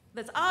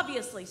that's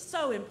obviously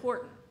so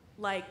important,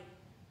 like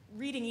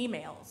reading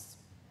emails.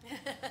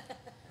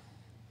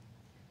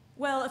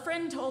 Well, a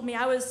friend told me,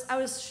 I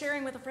was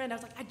sharing with a friend, I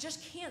was like, I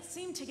just can't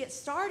seem to get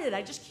started.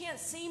 I just can't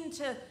seem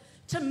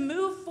to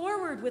move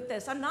forward with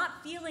this. I'm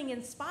not feeling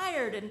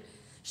inspired. And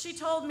she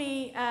told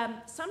me,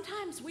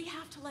 sometimes we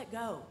have to let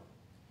go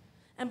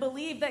and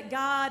believe that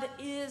God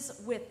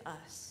is with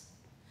us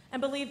and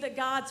believe that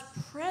God's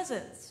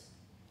presence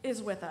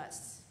is with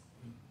us,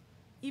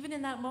 even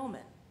in that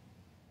moment.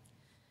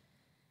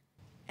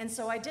 And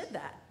so I did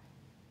that.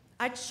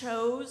 I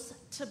chose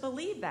to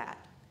believe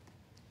that.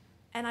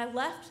 And I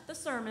left the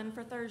sermon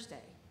for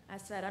Thursday. I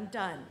said, I'm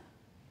done.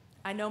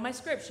 I know my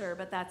scripture,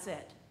 but that's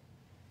it.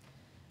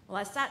 Well,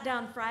 I sat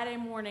down Friday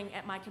morning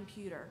at my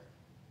computer,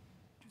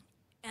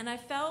 and I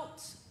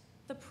felt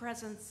the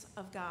presence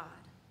of God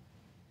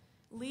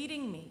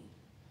leading me,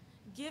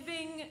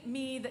 giving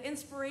me the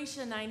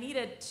inspiration I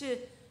needed to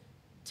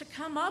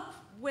come up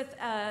with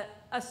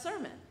a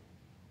sermon.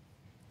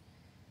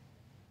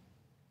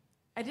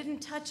 I didn't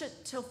touch it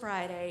till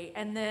Friday,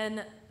 and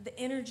then the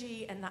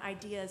energy and the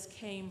ideas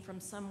came from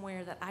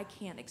somewhere that I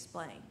can't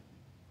explain.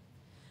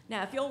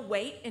 Now, if you'll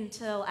wait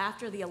until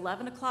after the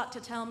 11 o'clock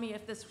to tell me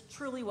if this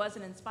truly was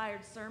an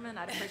inspired sermon,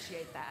 I'd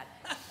appreciate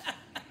that.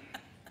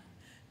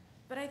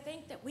 But I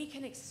think that we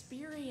can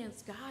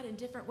experience God in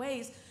different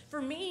ways.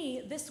 For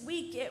me, this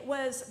week, it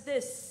was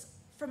this,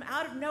 from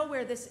out of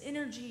nowhere, this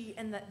energy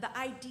and the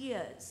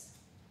ideas,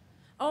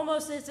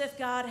 almost as if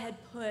God had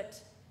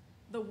put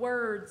the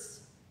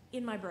words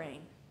in my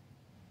brain.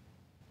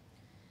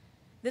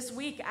 This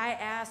week, I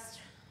asked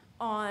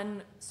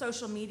on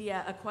social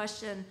media a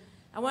question.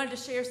 I wanted to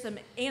share some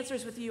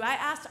answers with you. I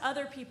asked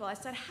other people, I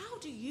said, how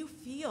do you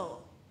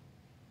feel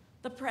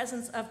the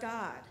presence of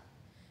God?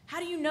 How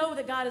do you know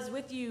that God is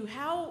with you?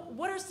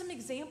 What are some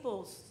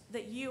examples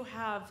that you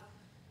have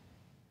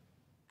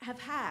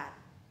had?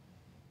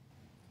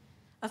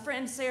 A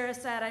friend, Sarah,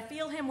 said, I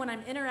feel him when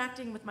I'm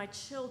interacting with my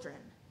children.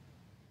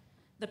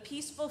 The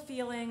peaceful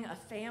feeling of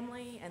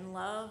family and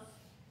love,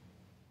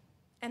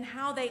 and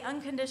how they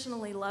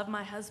unconditionally love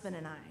my husband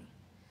and I.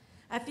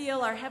 I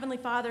feel our Heavenly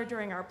Father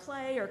during our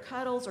play or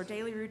cuddles or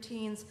daily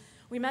routines.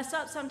 We mess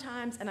up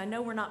sometimes, and I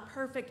know we're not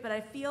perfect, but I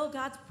feel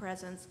God's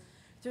presence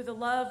through the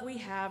love we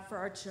have for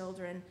our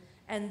children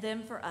and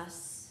them for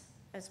us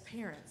as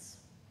parents.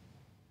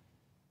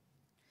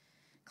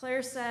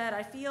 Claire said,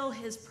 I feel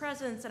his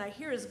presence and I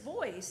hear his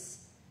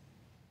voice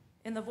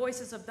in the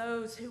voices of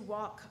those who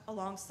walk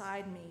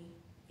alongside me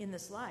in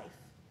this life.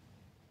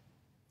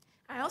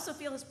 I also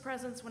feel his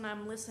presence when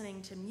I'm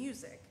listening to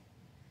music.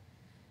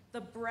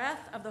 The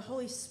breath of the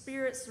Holy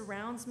Spirit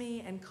surrounds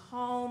me and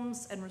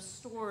calms and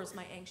restores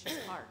my anxious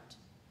heart.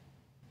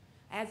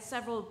 I had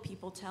several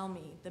people tell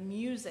me the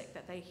music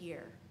that they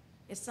hear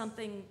is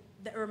something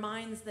that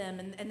reminds them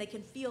and they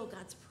can feel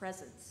God's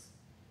presence.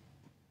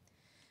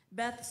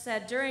 Beth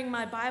said, during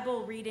my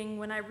Bible reading,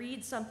 when I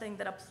read something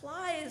that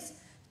applies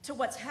to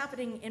what's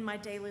happening in my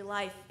daily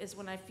life is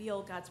when I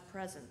feel God's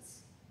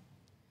presence.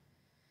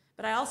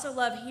 But I also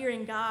love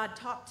hearing God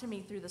talk to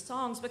me through the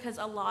songs because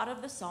a lot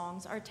of the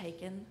songs are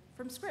taken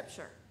from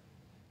Scripture.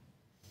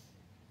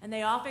 And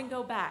they often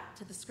go back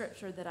to the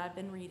Scripture that I've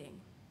been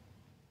reading.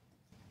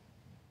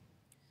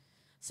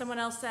 Someone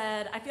else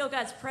said, I feel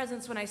God's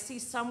presence when I see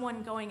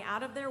someone going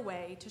out of their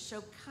way to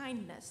show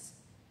kindness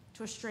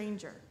to a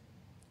stranger.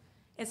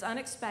 It's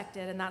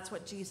unexpected, and that's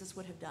what Jesus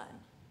would have done.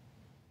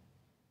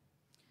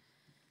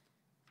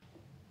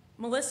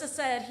 Melissa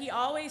said, he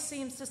always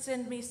seems to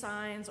send me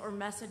signs or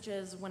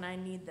messages when I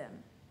need them.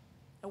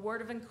 A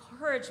word of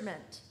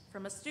encouragement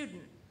from a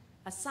student,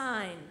 a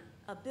sign,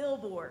 a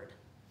billboard,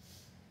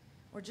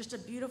 or just a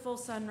beautiful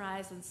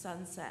sunrise and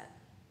sunset.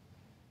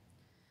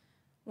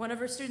 One of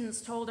her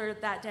students told her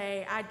that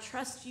day, I'd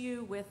trust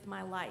you with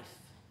my life.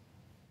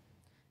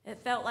 It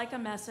felt like a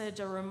message,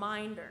 a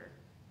reminder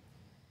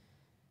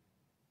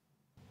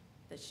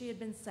that she had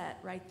been set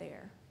right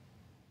there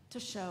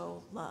to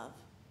show love.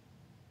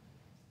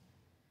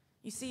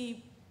 You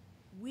see,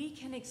 we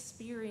can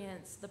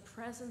experience the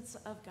presence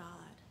of God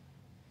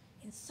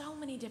in so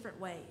many different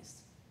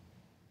ways.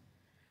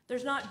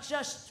 There's not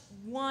just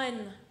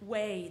one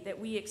way that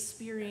we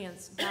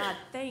experience God,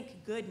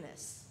 thank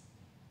goodness.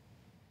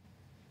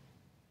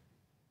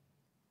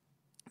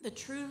 The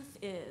truth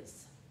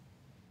is,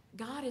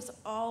 God is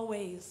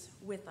always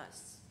with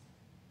us.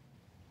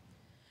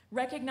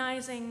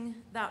 Recognizing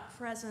that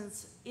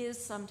presence is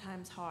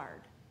sometimes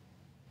hard.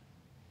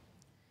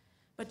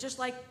 But just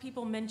like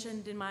people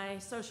mentioned in my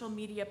social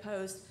media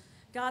post,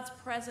 God's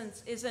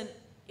presence isn't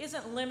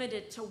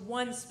limited to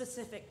one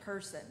specific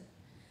person.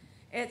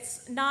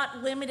 It's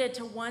not limited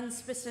to one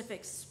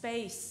specific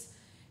space.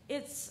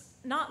 It's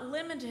not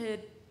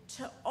limited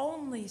to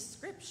only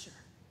Scripture.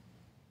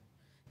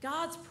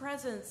 God's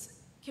presence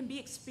can be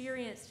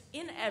experienced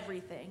in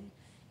everything,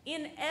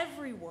 in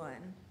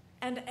everyone,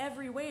 and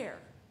everywhere.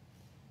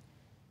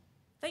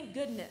 Thank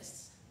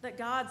goodness that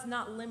God's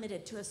not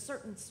limited to a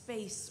certain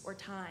space or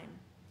time,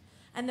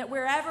 and that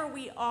wherever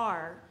we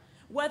are,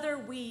 whether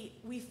we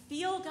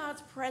feel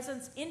God's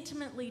presence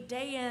intimately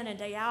day in and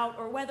day out,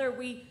 or whether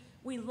we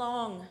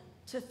long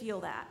to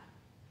feel that,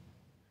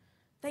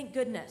 thank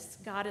goodness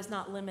God is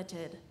not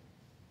limited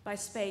by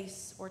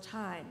space or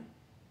time.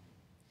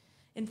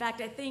 In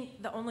fact, I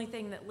think the only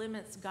thing that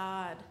limits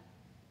God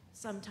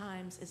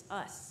sometimes is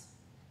us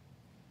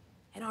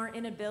and our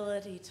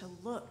inability to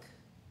look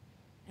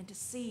and to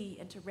see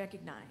and to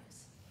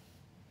recognize.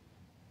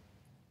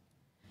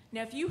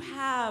 Now, if you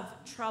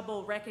have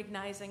trouble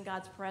recognizing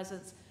God's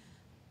presence,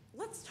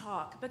 let's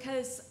talk,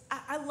 because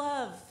I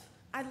love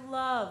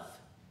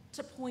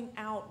to point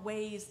out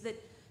ways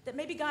that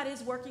maybe God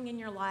is working in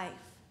your life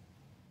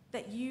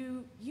that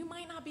you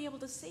might not be able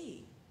to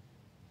see.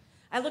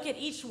 I look at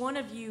each one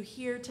of you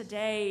here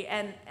today,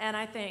 and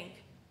I think,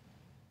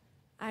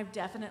 I've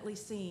definitely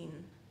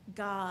seen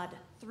God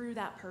through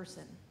that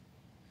person.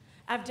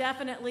 I've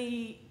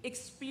definitely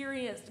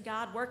experienced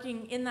God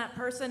working in that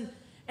person,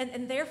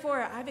 and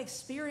therefore I've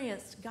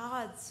experienced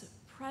God's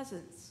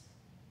presence.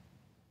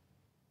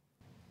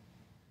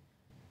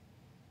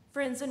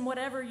 Friends, in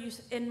whatever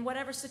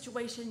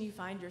situation you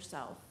find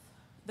yourself,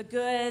 the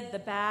good, the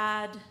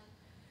bad,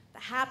 the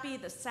happy,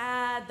 the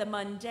sad, the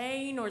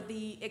mundane, or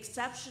the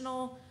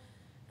exceptional,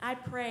 I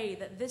pray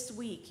that this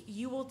week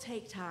you will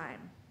take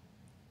time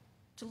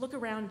to look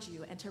around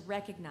you and to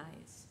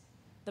recognize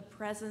the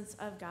presence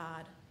of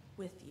God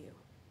with you.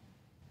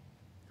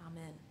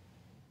 Amen.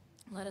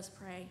 Let us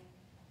pray.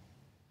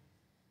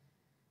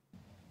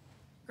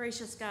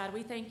 Gracious God,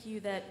 we thank you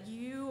that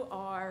you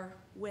are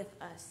with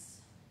us.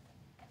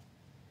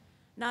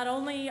 Not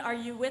only are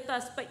you with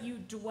us, but you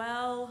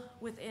dwell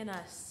within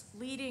us,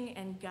 leading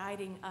and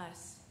guiding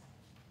us.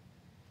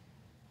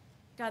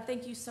 God,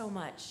 thank you so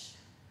much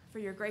for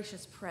your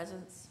gracious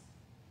presence.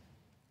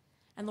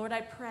 And Lord,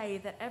 I pray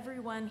that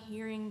everyone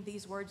hearing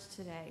these words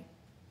today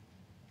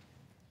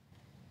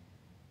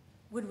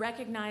would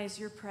recognize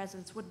your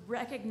presence, would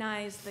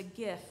recognize the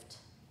gift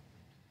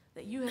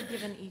that you have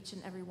given each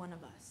and every one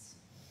of us.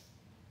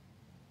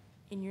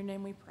 In your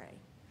name we pray.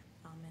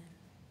 Amen.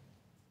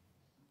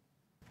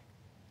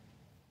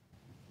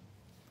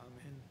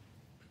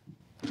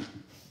 Amen.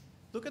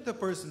 Look at the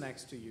person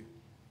next to you.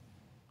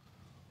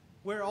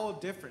 We're all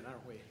different,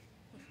 aren't we?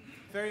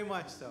 Very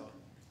much so.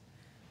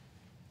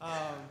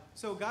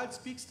 So God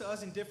speaks to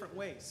us in different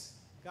ways.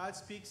 God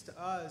speaks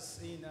to us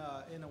in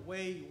a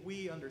way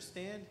we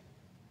understand,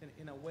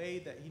 in a way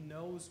that he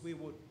knows we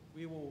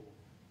will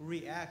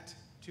react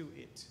to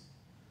it.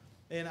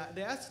 And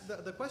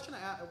the question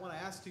I want to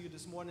ask to you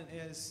this morning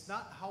is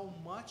not how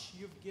much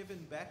you've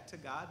given back to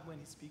God when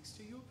he speaks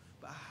to you,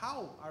 but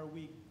how are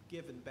we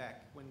given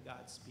back when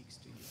God speaks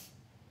to you?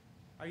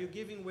 Are you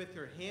giving with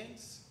your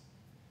hands?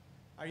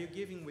 Are you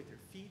giving with your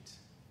feet?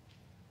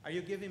 Are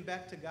you giving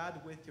back to God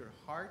with your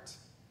heart?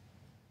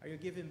 Are you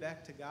giving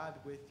back to God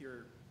with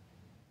your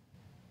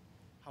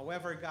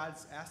however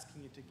God's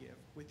asking you to give,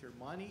 with your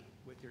money,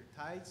 with your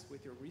tithes,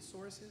 with your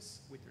resources,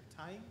 with your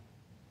time.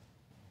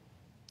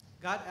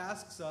 God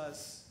asks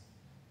us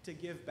to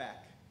give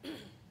back.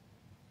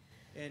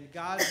 And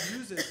God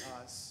uses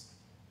us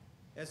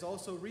as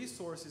also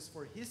resources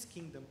for his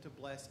kingdom to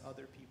bless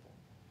other people.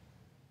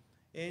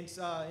 And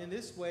in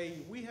this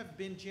way, we have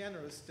been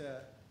generous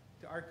to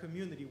our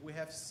community. We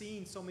have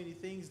seen so many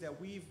things that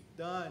we've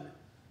done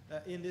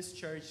in this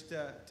church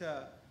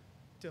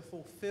to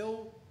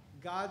fulfill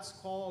God's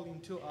calling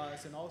to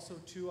us, and also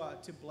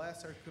to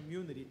bless our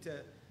community,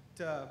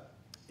 to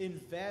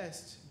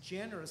invest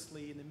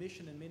generously in the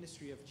mission and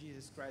ministry of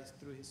Jesus Christ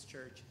through his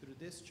church, through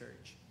this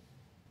church.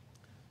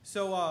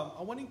 So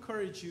I want to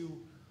encourage you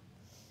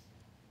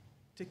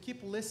to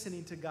keep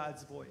listening to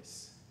God's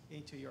voice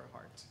into your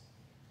heart,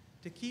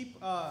 to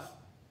keep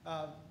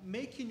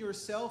making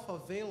yourself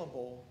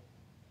available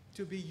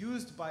to be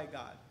used by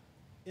God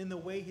in the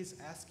way he's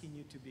asking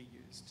you to be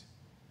used.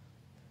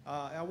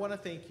 I want to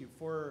thank you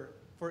for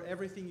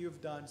everything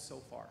you've done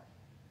so far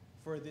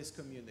for this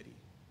community.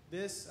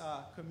 This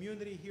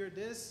community here,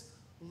 this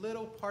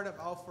little part of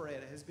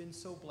Alpharetta has been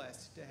so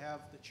blessed to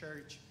have the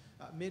church,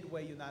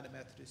 Midway United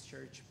Methodist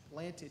Church,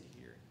 planted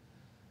here,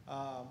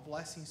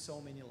 blessing so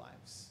many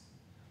lives.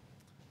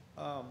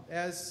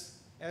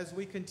 As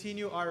we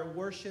continue our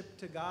worship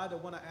to God, I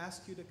want to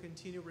ask you to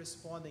continue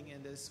responding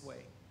in this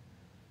way.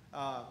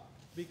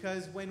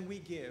 Because when we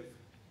give,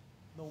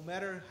 no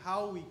matter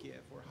how we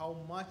give or how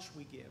much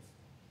we give,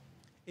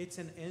 it's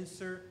an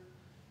answer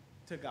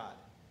to God.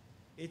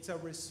 It's a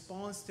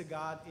response to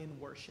God in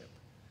worship.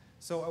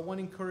 So I want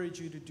to encourage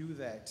you to do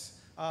that.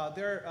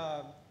 There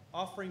are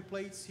offering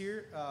plates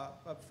here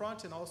up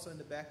front and also in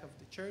the back of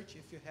the church.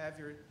 If you have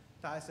your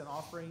tithes and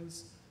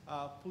offerings,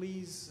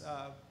 please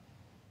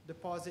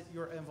deposit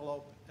your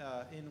envelope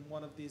in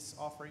one of these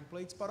offering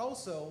plates. But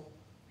also,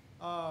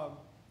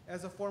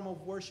 as a form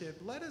of worship,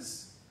 let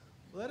us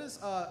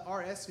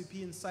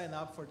RSVP and sign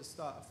up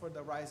for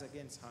the Rise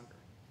Against Hunger.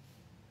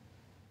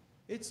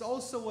 It's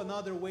also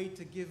another way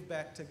to give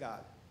back to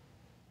God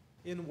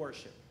in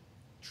worship,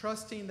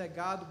 trusting that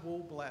God will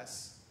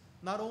bless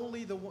not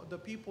only the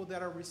people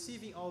that are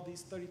receiving all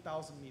these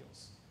 30,000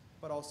 meals,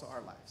 but also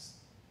our lives.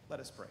 Let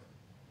us pray.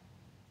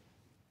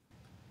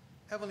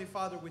 Heavenly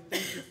Father, we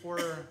thank you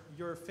for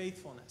your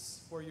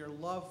faithfulness, for your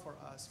love for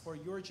us, for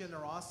your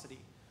generosity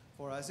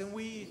for us. And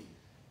we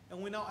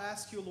now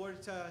ask you,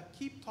 Lord, to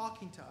keep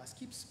talking to us,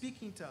 keep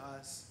speaking to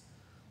us.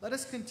 Let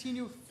us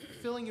continue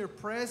feeling your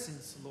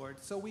presence,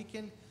 Lord, so we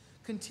can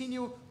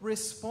continue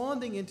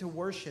responding into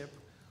worship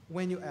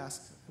when you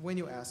ask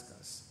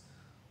us.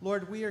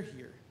 Lord, we are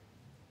here,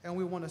 and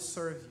we want to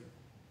serve you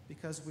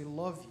because we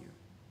love you.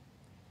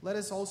 Let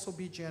us also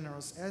be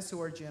generous as you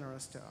are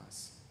generous to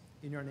us.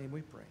 In your name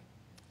we pray.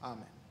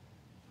 Amen.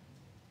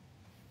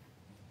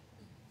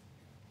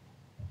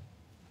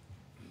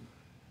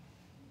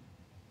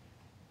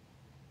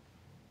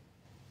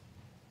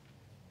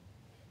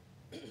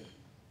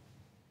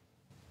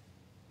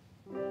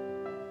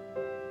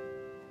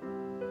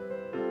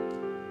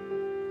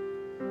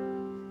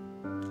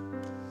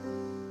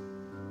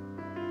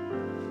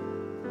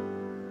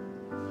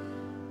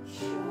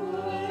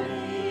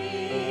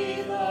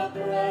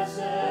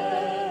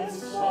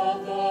 Presence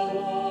of the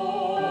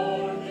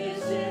Lord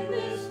is in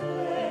this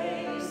place.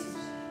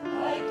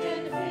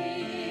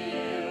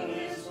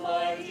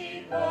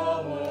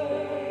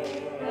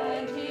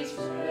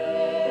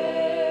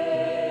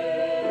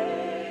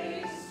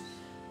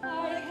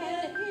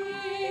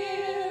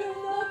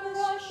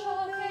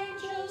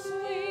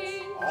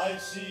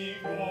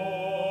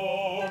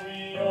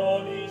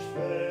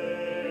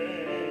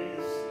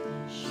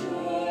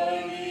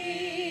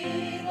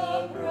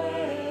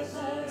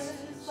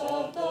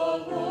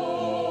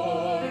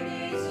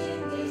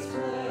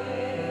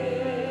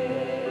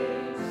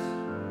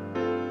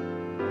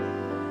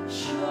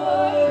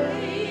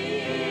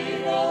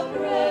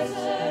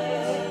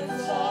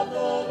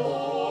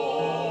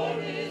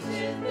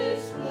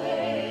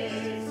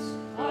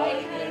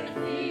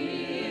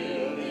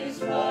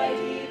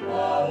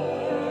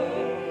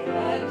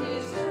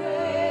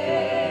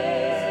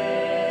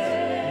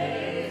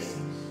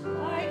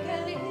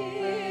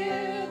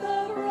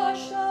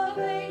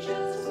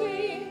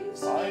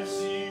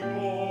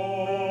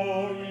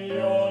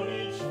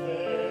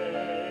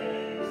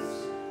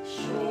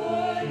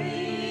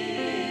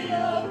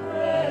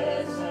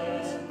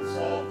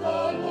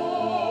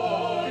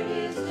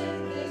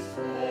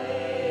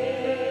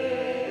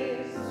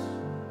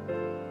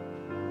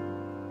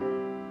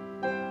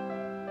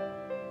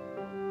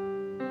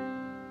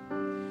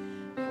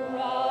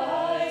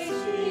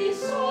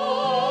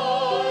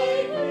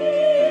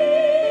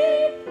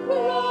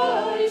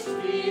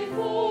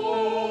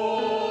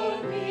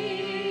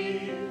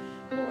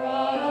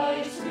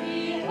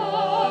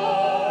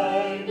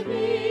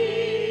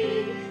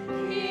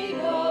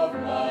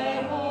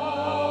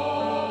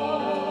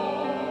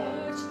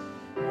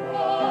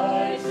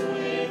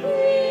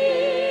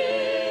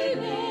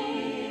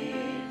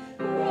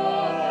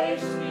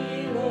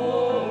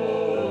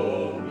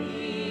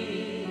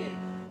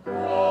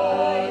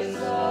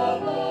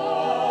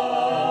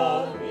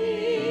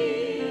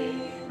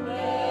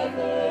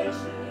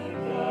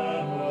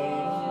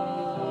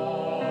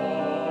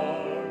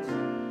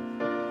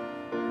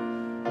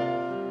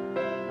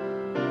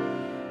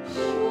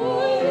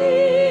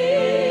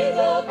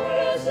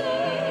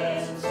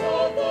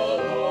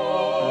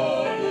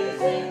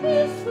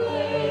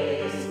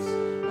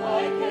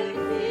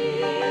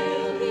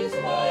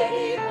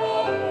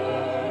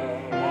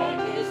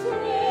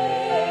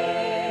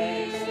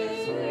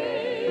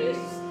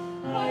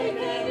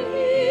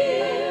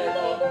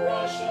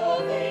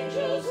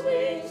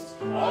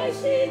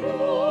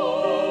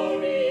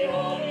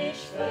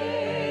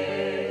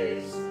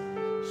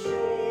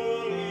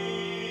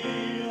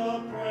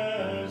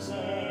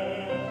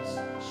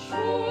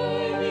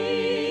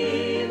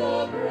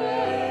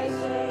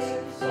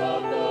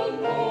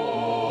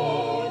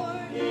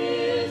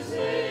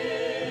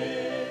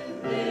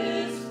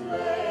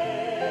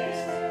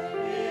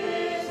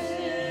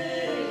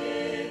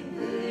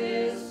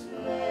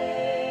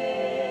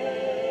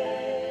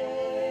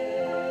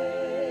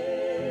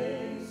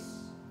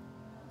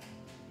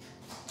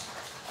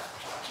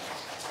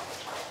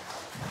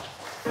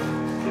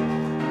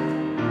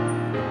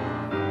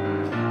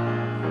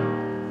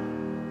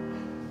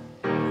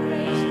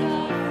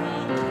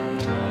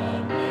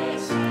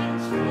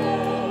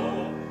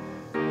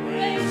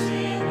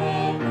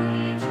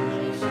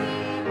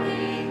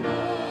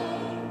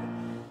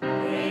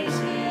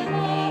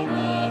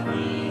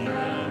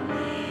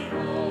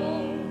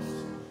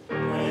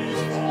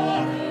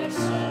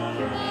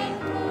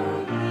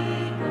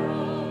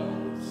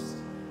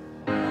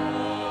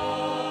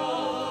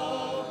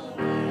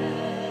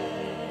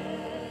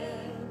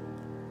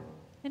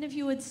 And if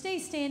you would stay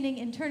standing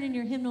and turn in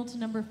your hymnal to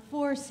number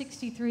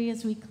 463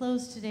 as we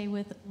close today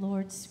with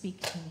Lord, Speak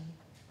to Me.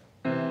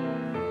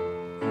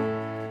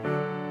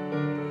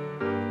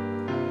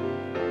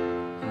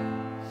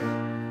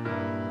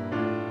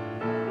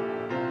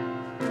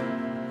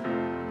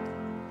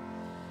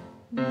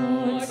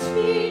 Lord,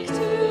 speak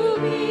to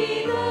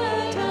me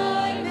that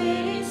I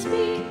may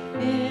speak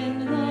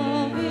in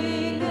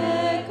loving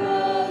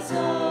echoes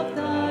of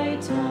thy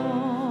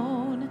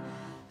tone.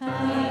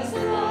 As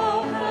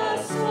thou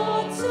hast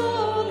taught,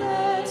 so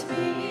let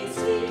me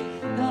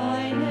seek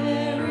thine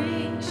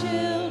erring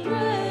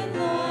children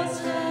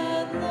lost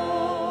and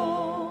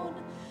lone.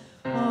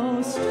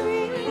 Oh,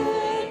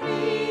 strengthen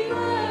me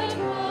that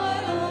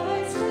while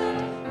I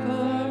stand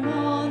firm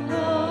on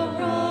the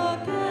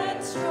rock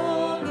and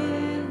strong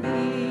in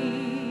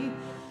thee,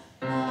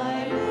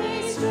 I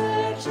may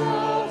stretch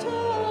out a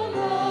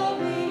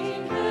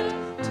loving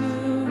hand to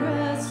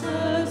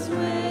restless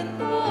with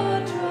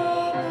the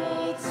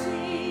troubled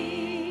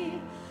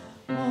sea.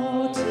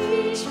 Oh,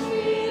 teach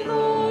me,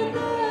 Lord,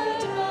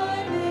 that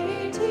I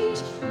may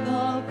teach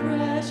the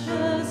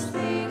precious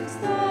things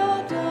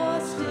thou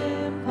dost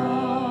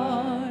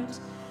impart,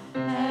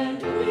 and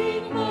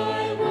bring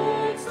my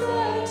words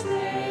that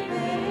they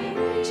may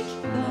reach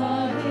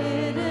the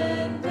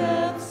hidden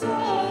depths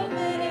of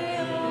many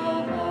a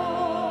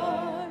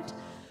heart.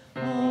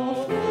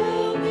 Oh,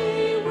 fill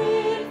me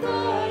with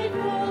thy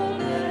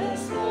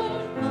fullness,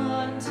 Lord,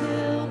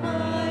 until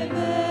my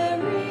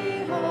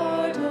very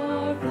heart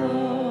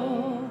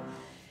o'erflow.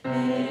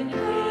 In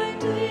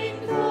kindling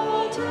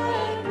thought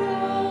and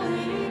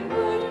growing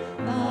word,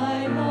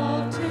 thy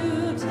love to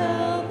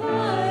tell,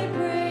 thy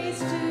praise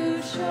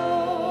to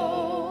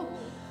show.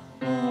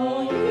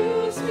 Oh,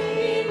 use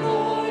me,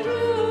 Lord,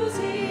 use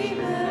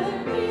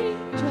even me,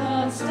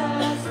 just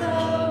as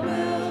thou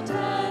wilt,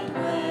 and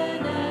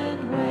when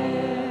and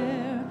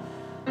where,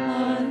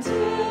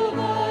 until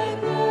thy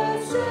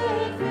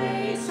blessed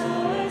face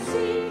I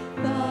see,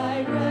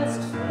 thy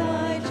rest,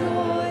 thy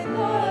joy,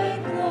 thy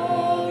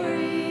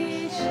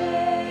glory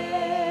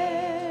share.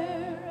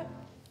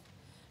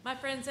 My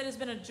friends, it has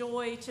been a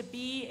joy to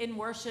be in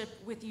worship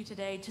with you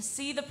today, to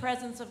see the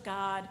presence of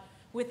God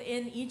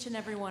within each and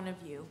every one of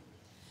you.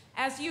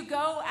 As you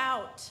go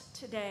out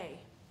today,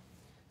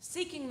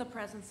 seeking the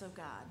presence of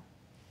God,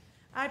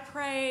 I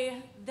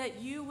pray that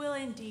you will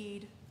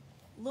indeed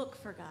look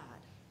for God,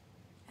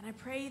 and I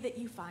pray that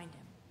you find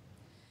him.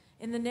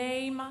 In the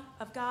name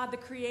of God the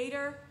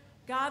Creator,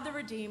 God the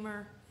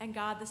Redeemer, and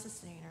God the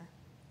Sustainer,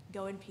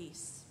 go in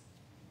peace.